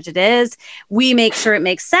your budget is. We make sure it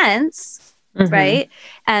makes sense, right?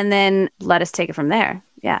 And then let us take it from there.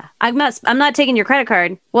 Yeah. I'm not taking your credit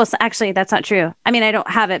card. Well, actually, that's not true. I mean, I don't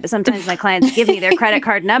have it, but sometimes my clients give me their credit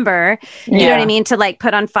card number, you know what I mean, to like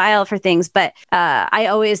put on file for things. But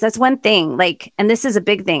that's one thing, like, and this is a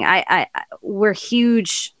big thing. We're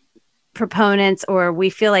huge proponents, or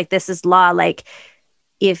we feel like this is law. Like,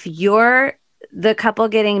 if you're the couple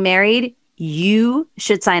getting married, you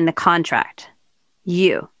should sign the contract.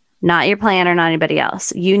 You, not your planner, not anybody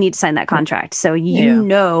else. You need to sign that contract. So you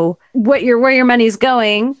know where your money's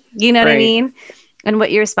going, you know what I mean? And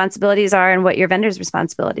what your responsibilities are and what your vendor's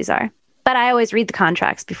responsibilities are. But I always read the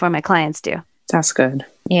contracts before my clients do. That's good.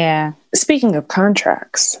 Yeah. Speaking of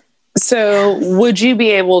contracts, so would you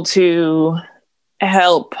be able to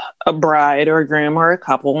help a bride or a groom or a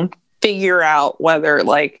couple figure out whether,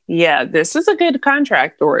 like, this is a good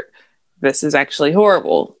contract or this is actually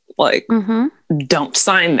horrible? Like, don't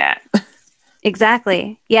sign that.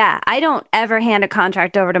 Exactly. Yeah. I don't ever hand a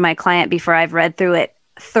contract over to my client before I've read through it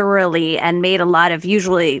thoroughly and made a lot of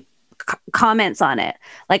usually comments on it.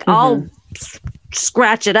 Like, I'll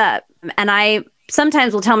scratch it up, and I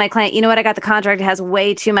sometimes will tell my client, you know what, I got the contract, it has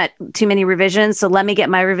way too many revisions, so let me get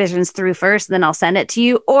my revisions through first, and then I'll send it to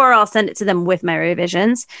you, or I'll send it to them with my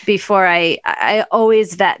revisions. Before I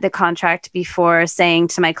always vet the contract before saying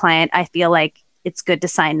to my client, I feel like it's good to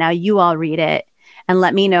sign. Now you all read it and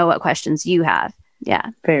let me know what questions you have. Yeah.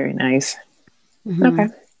 Very nice. Okay.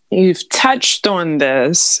 You've touched on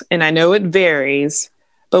this, and I know it varies,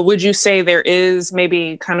 but would you say there is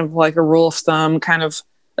maybe kind of like a rule of thumb, kind of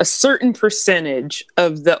a certain percentage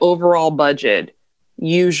of the overall budget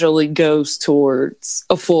usually goes towards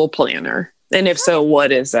a full planner? And if so,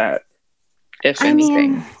 what is that, if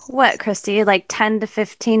anything? Mean, what, Christy, like 10 to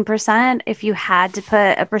 15% if you had to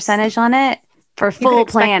put a percentage on it for full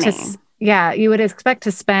planning? You would expect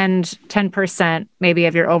to spend 10% maybe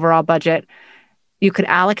of your overall budget. You could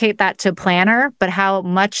allocate that to planner, but how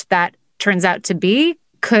much that turns out to be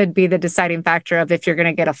could be the deciding factor of if you're going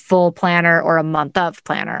to get a full planner or a month of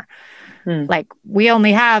planner. Like, we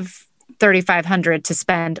only have $3,500 to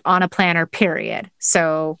spend on a planner, period.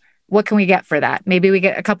 So what can we get for that? Maybe we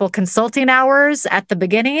get a couple consulting hours at the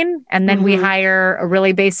beginning, and then we hire a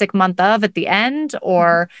really basic month of at the end,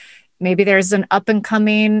 or maybe there's an up and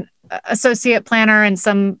coming associate planner in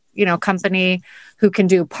some, company who can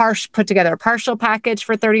put together a partial package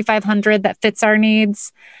for $3,500 that fits our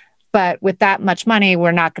needs. But with that much money,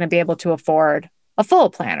 we're not going to be able to afford a full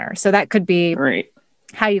planner. So that could be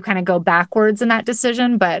how you kind of go backwards in that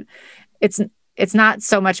decision. But it's not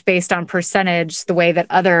so much based on percentage the way that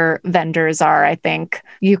other vendors are. I think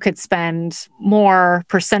you could spend more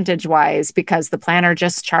percentage wise because the planner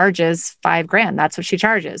just charges $5,000. That's what she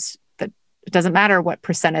charges. That it doesn't matter what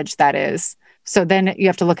percentage that is. So then you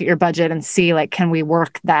have to look at your budget and see, like, can we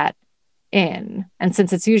work that in? And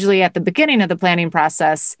since it's usually at the beginning of the planning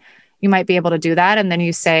process, you might be able to do that. And then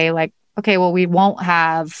you say, like, okay, well, we won't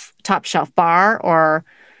have top shelf bar, or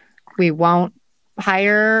we won't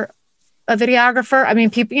hire a videographer. I mean,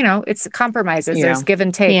 people, it's compromises. Yeah. There's give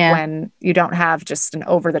and take when you don't have just an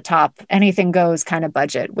over the top, anything goes kind of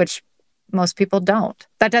budget, which most people don't.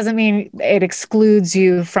 That doesn't mean it excludes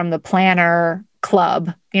you from the planner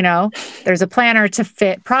club. There's a planner to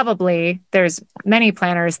fit. Probably there's many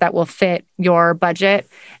planners that will fit your budget.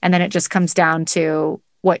 And then it just comes down to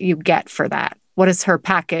what you get for that. What does her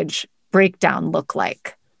package breakdown look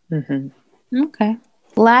like? Mm-hmm. Okay.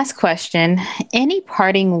 Last question. Any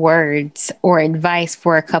parting words or advice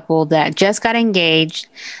for a couple that just got engaged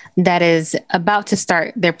that is about to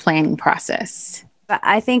start their planning process?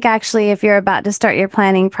 I think actually, if you're about to start your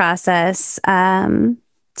planning process,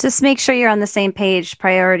 just make sure you're on the same page.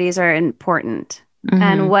 Priorities are important. Mm-hmm.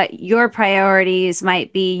 And what your priorities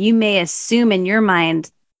might be, you may assume in your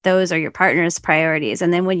mind those are your partner's priorities.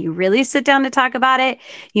 And then when you really sit down to talk about it,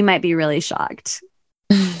 you might be really shocked.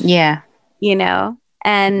 Yeah.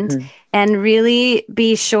 And Mm-hmm. and really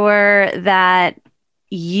be sure that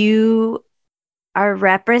you are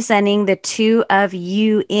representing the two of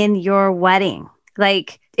you in your wedding.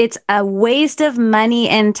 Like, it's a waste of money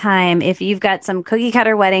and time if you've got some cookie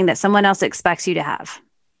cutter wedding that someone else expects you to have.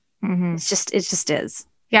 Mm-hmm. It just is.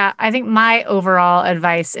 Yeah, I think my overall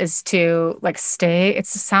advice is to it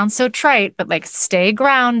sounds so trite, but stay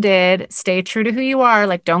grounded, stay true to who you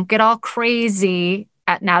are. Don't get all crazy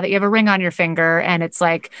now that you have a ring on your finger and it's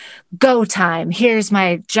go time. Here's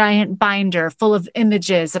my giant binder full of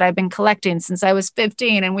images that I've been collecting since I was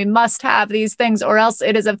 15, and we must have these things or else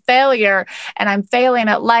it is a failure and I'm failing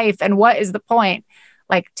at life. And what is the point?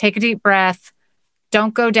 Take a deep breath.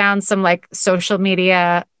 Don't go down some social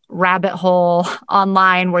media rabbit hole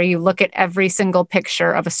online where you look at every single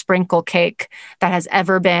picture of a sprinkle cake that has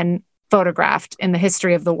ever been photographed in the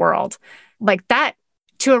history of the world. That,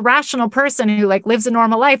 to a rational person who lives a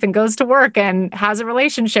normal life and goes to work and has a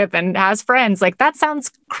relationship and has friends, that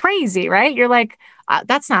sounds crazy, right? You're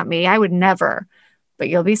that's not me. I would never. But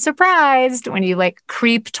you'll be surprised when you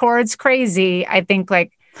creep towards crazy. I think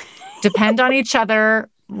depend on each other,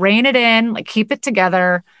 rein it in, keep it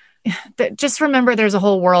together. Just remember there's a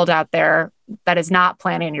whole world out there that is not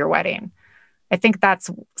planning your wedding. I think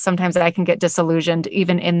that's sometimes I can get disillusioned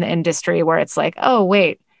even in the industry where it's oh,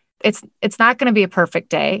 wait, it's not going to be a perfect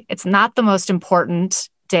day. It's not the most important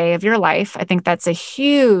day of your life. I think that's a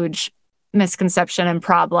huge misconception and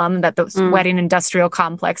problem that the wedding industrial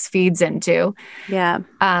complex feeds into. Yeah.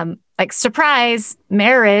 Surprise,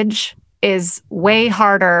 marriage is way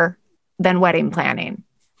harder than wedding planning.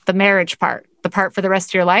 The marriage part, the part for the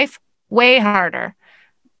rest of your life, way harder.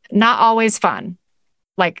 Not always fun.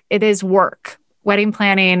 It is work. Wedding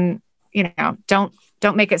planning, don't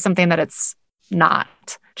make it something that it's not.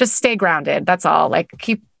 Just stay grounded. That's all.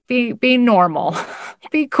 Be normal.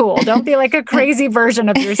 Be cool. Don't be a crazy version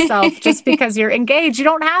of yourself just because you're engaged. You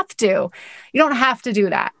don't have to. You don't have to do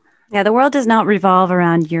that. Yeah, the world does not revolve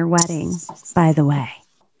around your wedding, by the way.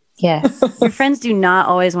 Yes. Your friends do not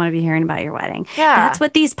always want to be hearing about your wedding. Yeah. That's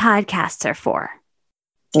what these podcasts are for.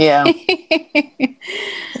 Yeah.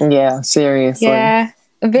 Yeah, seriously. Yeah.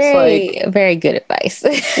 Very good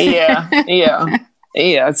advice. Yeah. Yeah.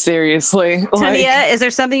 Yeah, seriously. Tania, is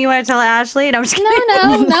there something you want to tell Ashley? No, I'm just kidding.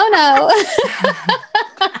 No.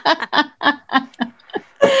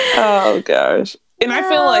 Oh, gosh. And I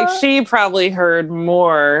feel like she probably heard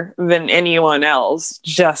more than anyone else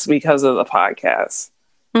just because of the podcast.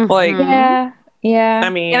 Mm-hmm. Yeah. I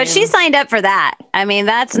mean, Yeah, but she signed up for that. I mean,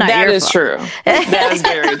 that's not that your is fault. true. That is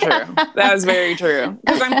very true. That is very true.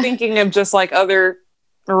 Because I'm thinking of just other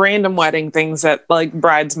random wedding things that my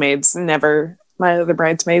other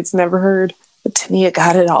bridesmaids never heard. But Tania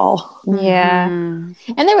got it all. Yeah. Mm.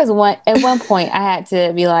 And there was at one point I had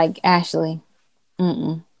to be Ashley,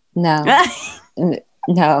 no,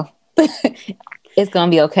 no, it's going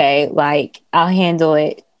to be okay. I'll handle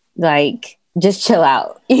it. Just chill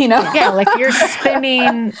out, Yeah, you're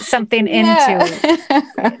spinning something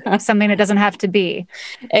into something it doesn't have to be.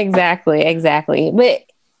 Exactly.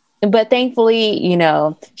 But thankfully,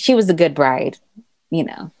 she was a good bride,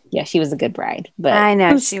 Yeah, she was a good bride. But I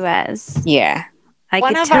know she was. Yeah.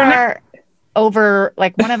 One of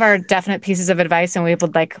our definite pieces of advice, and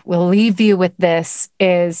we'll leave you with this,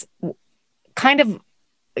 is kind of,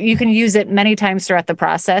 you can use it many times throughout the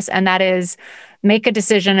process, and that is make a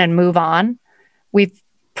decision and move on.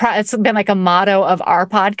 It's been a motto of our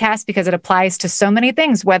podcast because it applies to so many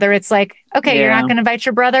things, whether it's okay, you're not going to invite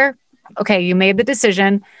your brother. Okay, you made the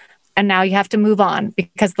decision and now you have to move on,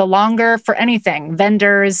 because the longer for anything,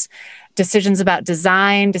 vendors, decisions about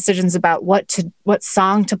design, decisions about what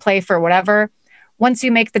song to play for whatever, once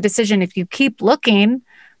you make the decision, if you keep looking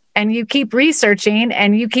and you keep researching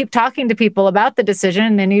and you keep talking to people about the decision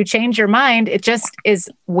and then you change your mind, it just is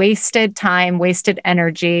wasted time, wasted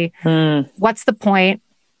energy. What's the point?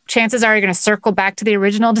 Chances are you're going to circle back to the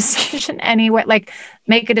original decision anyway. Like,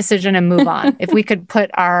 make a decision and move on. If we could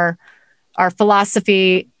put our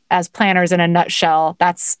philosophy as planners in a nutshell,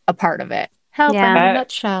 that's a part of it. Help in a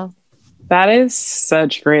nutshell. That is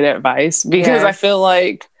such great advice, because I feel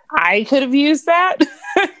like I could have used that.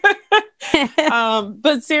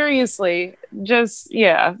 But seriously, just,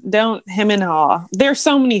 don't hem and haw. There's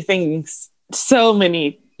so many things, so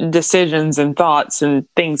many decisions and thoughts and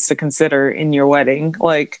things to consider in your wedding.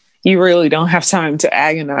 Like, you really don't have time to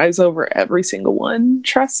agonize over every single one.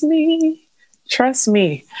 Trust me.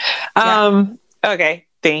 Okay.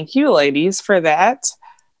 Thank you, ladies, for that.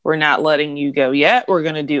 We're not letting you go yet. We're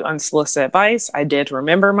going to do unsolicited advice. I did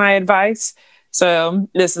remember my advice. So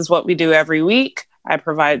this is what we do every week. I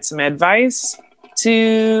provide some advice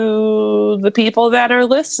to the people that are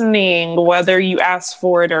listening, whether you ask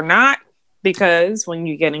for it or not, because when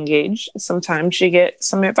you get engaged, sometimes you get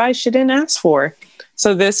some advice you didn't ask for.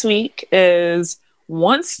 So this week is,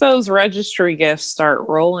 once those registry gifts start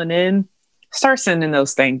rolling in, start sending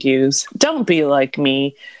those thank yous. Don't be like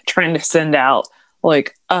me, trying to send out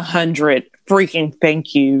like 100 freaking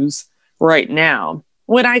thank yous right now,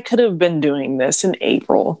 when I could have been doing this in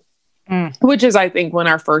April, which is, I think, when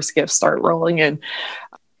our first gifts start rolling in.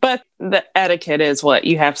 But the etiquette is what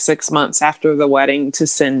you have 6 months after the wedding to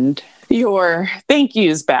send your thank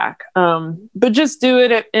yous back. But just do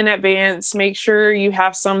it in advance. Make sure you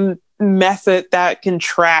have some method that can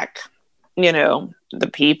track, the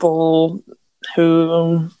people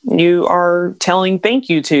who you are telling thank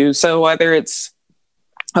you to. So whether it's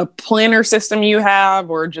a planner system you have,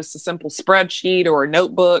 or just a simple spreadsheet or a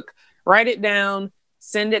notebook, write it down,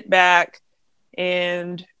 send it back,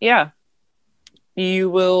 and you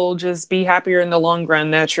will just be happier in the long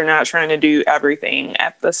run that you're not trying to do everything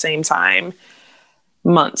at the same time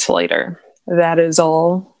months later. That is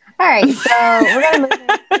all. All right, so we're going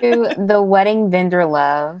to move into the wedding vendor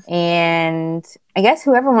love, and I guess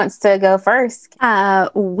whoever wants to go first.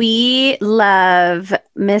 We love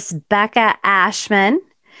Miss Becca Ashman.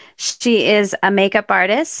 She is a makeup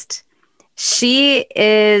artist. She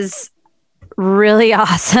is really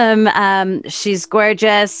awesome. She's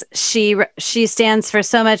gorgeous. She stands for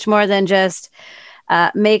so much more than just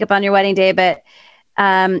makeup on your wedding day. But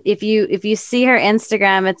if you see her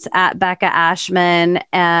Instagram, it's at Becca Ashman.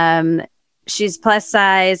 She's plus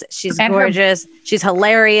size. She's gorgeous. She's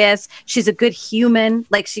hilarious. She's a good human.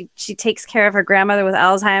 Like, she takes care of her grandmother with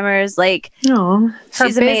Alzheimer's. Like, she's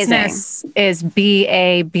amazing. Her business is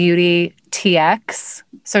BA Beauty TX.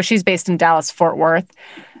 So she's based in Dallas, Fort Worth.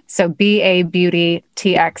 So BA Beauty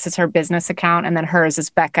TX is her business account, and then hers is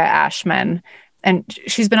Becca Ashman. And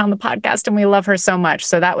she's been on the podcast, and we love her so much.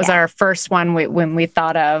 So that was our first one when we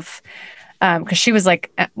thought of, because she was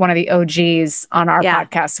like one of the OGs on our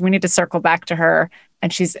podcast. So we need to circle back to her.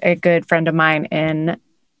 And she's a good friend of mine in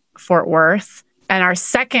Fort Worth. And our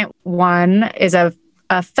second one is a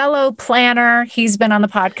fellow planner. He's been on the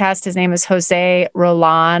podcast. His name is Jose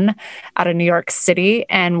Roland out of New York City.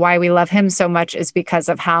 And why we love him so much is because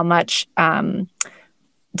of how much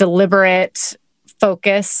deliberate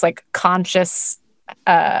focus, like conscious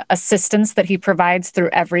assistance that he provides through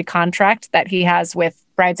every contract that he has with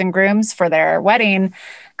brides and grooms for their wedding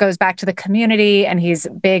goes back to the community. And he's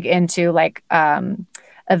big into like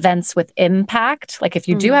events with impact. Like, if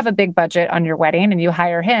you do have a big budget on your wedding and you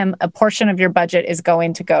hire him, a portion of your budget is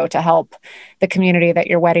going to go to help the community that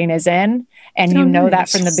your wedding is in. And you know that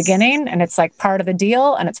from the beginning, and it's like part of the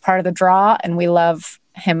deal and it's part of the draw. And we love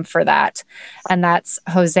him for that. And that's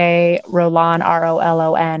Jose Roland,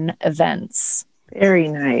 ROLON events. Very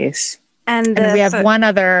nice. And we have one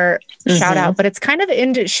other shout out, but it's kind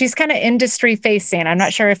of she's kind of industry facing. I'm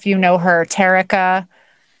not sure if you know her, Terica.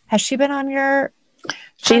 Has she been on your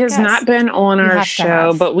She podcast? has not been on our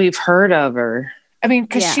show, but we've heard of her. I mean,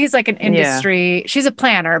 because she's like an industry, she's a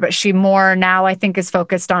planner, but she more now I think is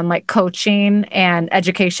focused on like coaching and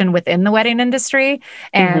education within the wedding industry.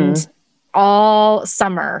 And all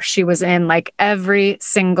summer she was in like every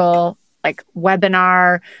single like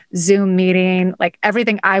webinar, Zoom meeting, like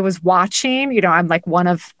everything I was watching. You know, I'm like one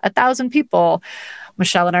of 1,000 people.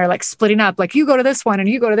 Michelle and I are like splitting up, like you go to this one and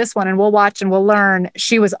you go to this one and we'll watch and we'll learn.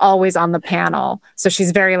 She was always on the panel. So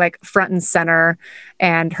she's very like front and center,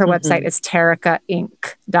 and her website is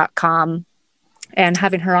tericainc.com. And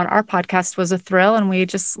having her on our podcast was a thrill, and we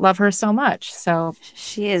just love her so much. So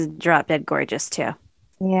she is drop dead gorgeous too.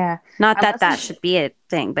 Yeah. Not that should be a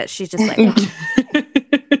thing, but she's just like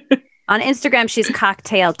on Instagram, she's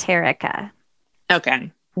Cocktail Terica.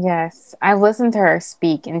 Okay. Yes. I listened to her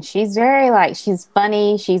speak, and she's very she's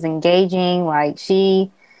funny. She's engaging. Love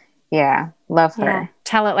her. Yeah.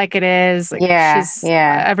 Tell it like it is. She's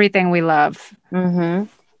everything we love. Mm-hmm.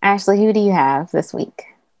 Ashley, who do you have this week?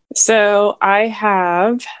 So I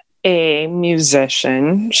have a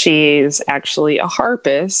musician. She's actually a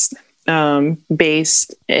harpist,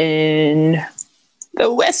 based in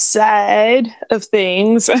the west side of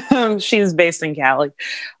things. She's based in Cali.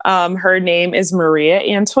 Her name is Maria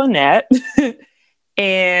Antoinette,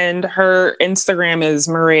 and her Instagram is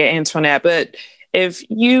Maria Antoinette. But if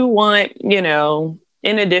you want, in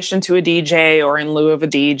addition to a DJ or in lieu of a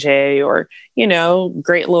DJ or,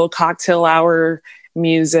 great little cocktail hour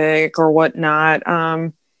music or whatnot,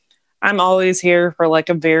 I'm always here for a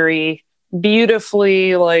very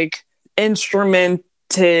beautifully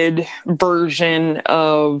instrumented version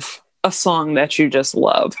of a song that you just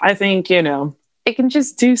love. I think, it can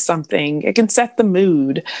just do something. It can set the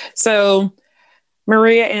mood. So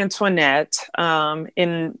Maria Antoinette,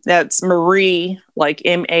 and that's Marie,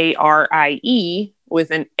 Marie,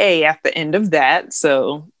 with an A at the end of that.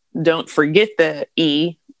 So don't forget the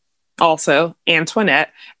E, also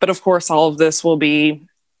Antoinette. But of course, all of this will be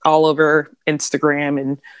all over Instagram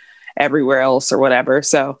and everywhere else or whatever.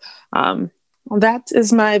 So that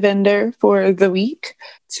is my vendor for the week.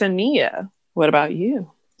 Tania, what about you?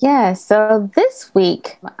 Yeah, so this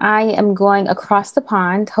week I am going across the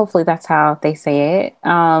pond. Hopefully that's how they say it.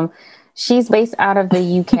 She's based out of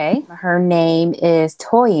the UK. Her name is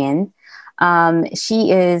Toyin.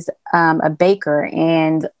 She is a baker.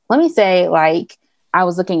 And let me say, I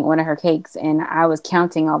was looking at one of her cakes and I was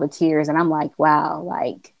counting all the tiers and I'm like, wow,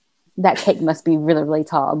 that cake must be really, really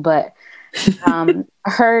tall. But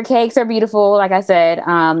her cakes are beautiful. Like I said,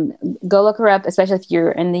 go look her up, especially if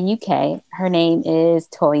you're in the UK. Her name is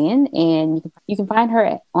Toyin, and you can find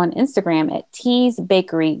her on Instagram at Tees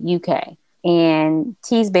Bakery UK and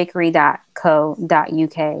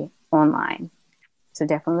teesbakery.co.uk online. So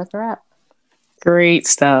definitely look her up. Great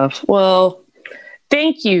stuff. Well,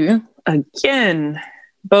 thank you again,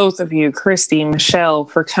 both of you, Christy, Michelle,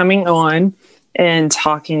 for coming on and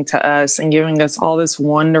talking to us and giving us all this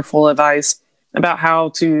wonderful advice about how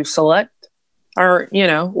to select our,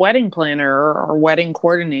 wedding planner or our wedding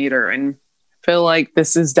coordinator. And I feel like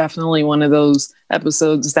this is definitely one of those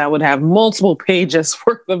episodes that would have multiple pages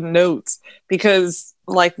worth of notes because,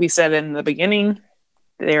 like we said in the beginning,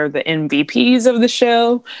 they're the MVPs of the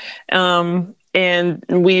show. And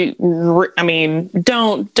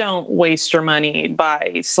don't waste your money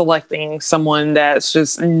by selecting someone that's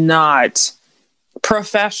just not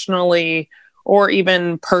professionally or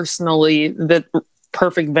even personally the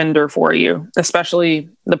perfect vendor for you, especially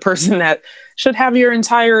the person that should have your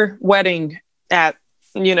entire wedding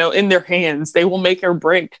in their hands. They will make or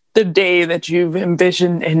break the day that you've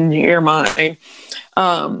envisioned in your mind.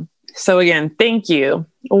 So again, thank you.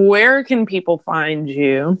 Where can people find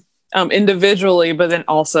you individually, but then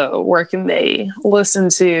also where can they listen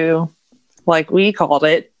to, like we called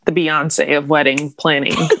it, the Beyonce of wedding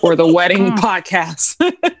planning or the wedding podcast?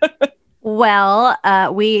 Well,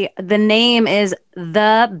 the name is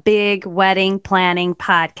The Big Wedding Planning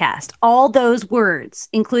Podcast. All those words,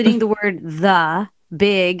 including the word The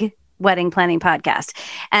Big Wedding Planning Podcast.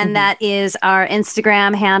 And that is our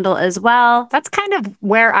Instagram handle as well. That's kind of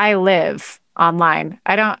where I live online.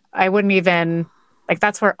 I wouldn't even,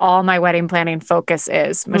 that's where all my wedding planning focus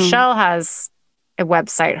is. Michelle has a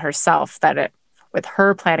website herself with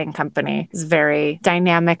her planning company is very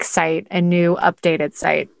dynamic site, a new updated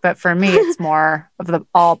site. But for me, it's more of the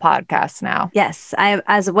all podcasts now. Yes.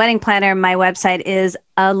 As a wedding planner, my website is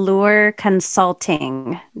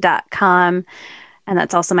allureconsulting.com. And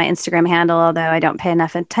that's also my Instagram handle, although I don't pay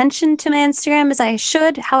enough attention to my Instagram as I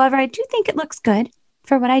should. However, I do think it looks good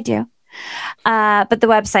for what I do. But the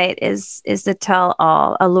website is the tell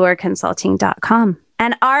all, allureconsulting.com.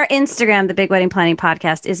 And our Instagram, the Big Wedding Planning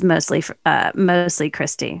Podcast, is mostly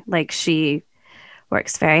Christy. She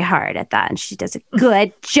works very hard at that, and she does a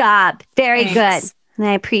good job. Very good. And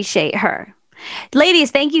I appreciate her. Ladies,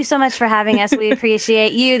 thank you so much for having us. We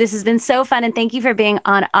appreciate you. This has been so fun, and thank you for being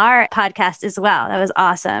on our podcast as well. That was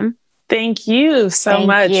awesome. Thank you so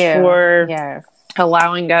much for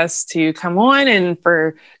allowing us to come on and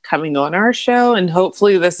for coming on our show. And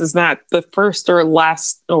hopefully this is not the first or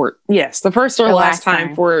last, or yes, the first or last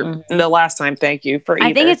time for the last time. Thank you for either.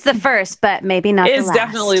 I think it's the first, but maybe not the last. It's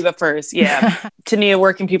definitely the first. Yeah. Tania,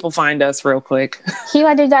 where can people find us real quick?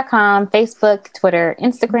 KeyWhiteDude.com, Facebook, Twitter,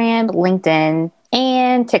 Instagram, LinkedIn,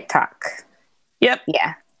 and TikTok. Yep.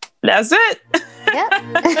 Yeah. That's it. Yep.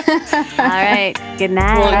 All right. Good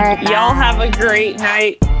night. Well, y'all have a great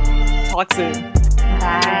night. Talk soon.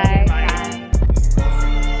 Bye.